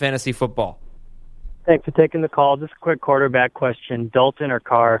Ion Fantasy Football. Thanks for taking the call. Just a quick quarterback question. Dalton or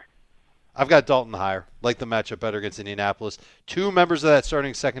Carr? I've got Dalton higher. Like the matchup better against Indianapolis. 2 members of that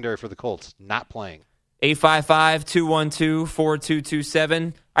starting secondary for the Colts not playing.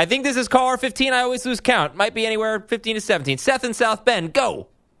 855-212-4227. I think this is caller 15. I always lose count. Might be anywhere 15 to 17. Seth in South Bend, go.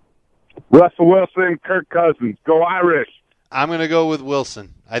 Russell Wilson, Kirk Cousins. Go Irish. I'm going to go with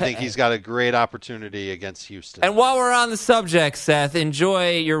Wilson. I think he's got a great opportunity against Houston. And while we're on the subject, Seth,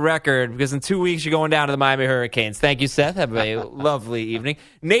 enjoy your record because in 2 weeks you're going down to the Miami Hurricanes. Thank you, Seth. Have a lovely evening.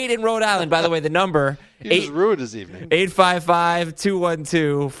 Nate in Rhode Island, by the way, the number. He just ruined his evening.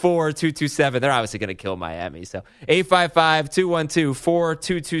 855-212-4227. They're obviously going to kill Miami. So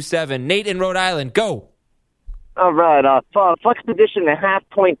 855-212-4227. Nate in Rhode Island, go. All right. Flex position, a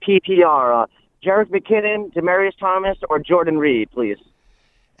half-point PPR. Jarek McKinnon, Demaryius Thomas, or Jordan Reed, please.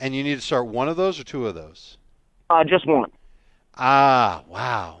 And you need to start one of those or two of those? Just one. Ah,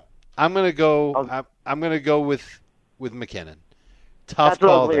 wow. I'm gonna go. I'm gonna go with McKinnon. Tough That's what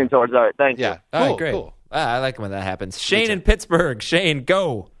I call was leaning there. towards. All right, thank you. Yeah, All cool, right, great. cool. I like when that happens. Shane in Pittsburgh. Shane,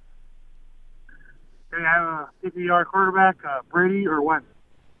 go. Can I have a PPR quarterback, Brady or Wentz?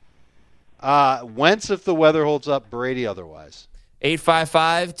 Wentz if the weather holds up. Brady otherwise.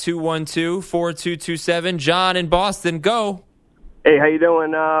 855-212-4227. John in Boston, go. Hey, how you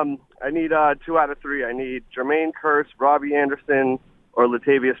doing? I need 2 out of 3. I need Jermaine Kearse, Robbie Anderson, or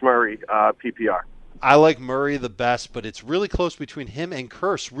Latavius Murray, PPR. I like Murray the best, but it's really close between him and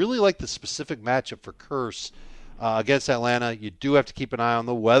Kearse. Really like the specific matchup for Kearse against Atlanta. You do have to keep an eye on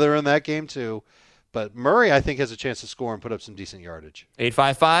the weather in that game, too. But Murray, I think, has a chance to score and put up some decent yardage.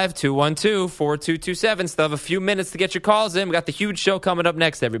 855-212-4227. Still have a few minutes to get your calls in. We got the huge show coming up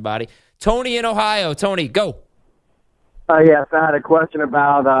next, everybody. Tony in Ohio. Tony, go. Yes, I had a question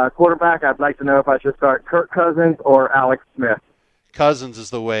about quarterback. I'd like to know if I should start Kirk Cousins or Alex Smith. Cousins is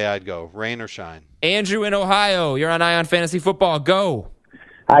the way I'd go, rain or shine. Andrew in Ohio. You're on Ion Fantasy Football. Go.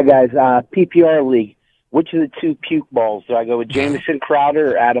 Hi, guys. PPR League. Which of the two puke balls? Do I go with Jamison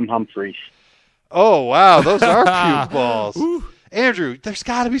Crowder or Adam Humphries? Oh, wow. Those are puke balls. Andrew, there's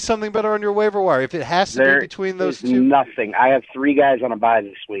got to be something better on your waiver wire. If it has to be between those two. Nothing. I have 3 guys on a bye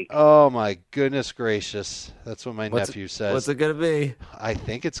this week. Oh, my goodness gracious. That's what my nephew says. What's it going to be? I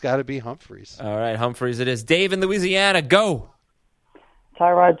think it's got to be Humphries. All right, Humphries it is. Dave in Louisiana, go.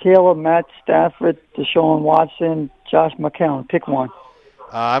 Tyrod Taylor, Matt Stafford, Deshaun Watson, Josh McCown. Pick one.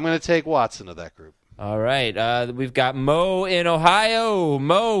 I'm going to take Watson of that group. All right. We've got Mo in Ohio.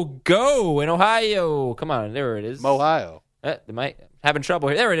 Mo, go in Ohio. Come on. There it is. Mohio. Having trouble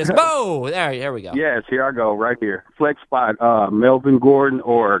here. There it is. Mo. There we go. Yes, here I go, right here. Flex spot, Melvin Gordon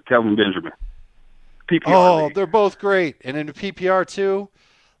or Kelvin Benjamin. PPR league. They're both great. And in the PPR, too,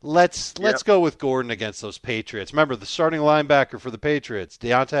 let's go with Gordon against those Patriots. Remember, the starting linebacker for the Patriots,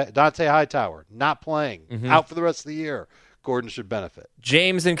 Dante Hightower, not playing, out for the rest of the year. Gordon should benefit.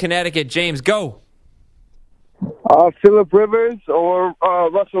 James in Connecticut. James, go. Phillip Rivers or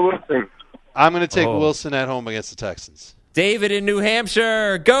Russell Wilson? I'm going to take Wilson at home against the Texans. David in New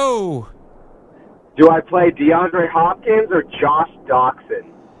Hampshire, go. Do I play DeAndre Hopkins or Josh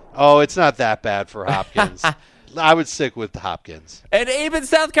Doxson? Oh, it's not that bad for Hopkins. I would stick with Hopkins. And Abe in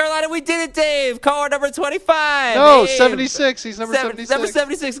South Carolina, we did it, Dave. Caller number 25. No, Abe. 76. He's number 76. Number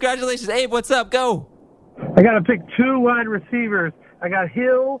 76. Congratulations. Abe, what's up? Go. I got to pick 2 wide receivers. I got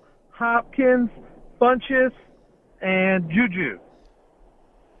Hill, Hopkins, Funchess, and Juju.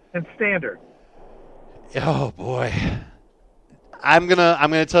 And Standard. Oh, boy. I'm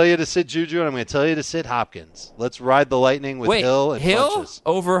gonna tell you to sit Juju, and I'm gonna tell you to sit Hopkins. Let's ride the lightning with Hill and Funchess.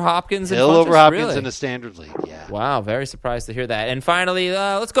 Over Hopkins and Hill Funchess? over Hopkins really? in a standard league, yeah. Wow, very surprised to hear that. And finally,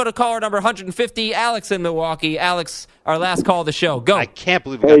 let's go to caller number 150, Alex in Milwaukee. Alex, our last call of the show. Go. I can't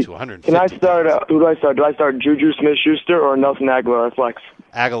believe we got to 150. Can I start? Who do I start? Do I start Juju Smith-Schuster or Nelson Aguilar at flex?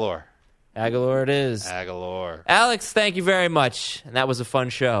 Aguilar it is. Aguilar. Alex, thank you very much. And that was a fun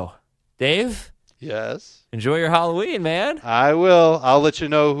show. Dave? Yes? Enjoy your Halloween, man. I will. I'll let you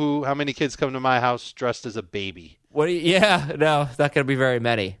know how many kids come to my house dressed as a baby. No, it's not going to be very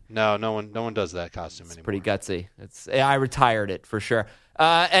many. No one does that costume anymore. Pretty gutsy. I retired it for sure.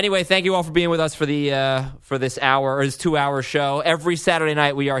 Anyway, thank you all for being with us for this hour or this 2-hour show. Every Saturday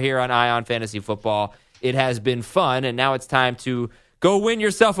night we are here on Ion Fantasy Football. It has been fun, and now it's time to go win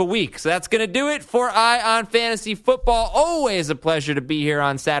yourself a week. So that's going to do it for Ion Fantasy Football. Always a pleasure to be here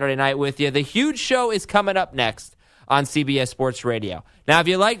on Saturday night with you. The huge show is coming up next on CBS Sports Radio. Now, if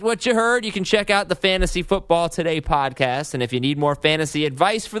you liked what you heard, you can check out the Fantasy Football Today podcast. And if you need more fantasy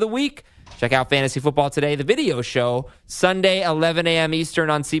advice for the week, check out Fantasy Football Today, the video show, Sunday, 11 a.m. Eastern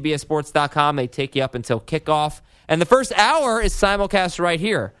on CBSSports.com. They take you up until kickoff. And the first hour is simulcast right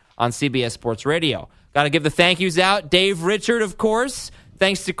here on CBS Sports Radio. Got to give the thank yous out. Dave Richard, of course.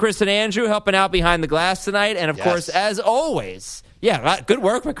 Thanks to Chris and Andrew helping out behind the glass tonight. And, of course, as always, good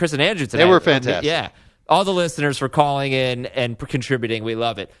work by Chris and Andrew tonight. They were fantastic. Yeah. All the listeners for calling in and contributing. We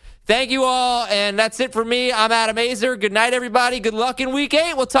love it. Thank you all. And that's it for me. I'm Adam Aizer. Good night, everybody. Good luck in Week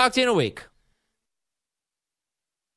 8. We'll talk to you in a week.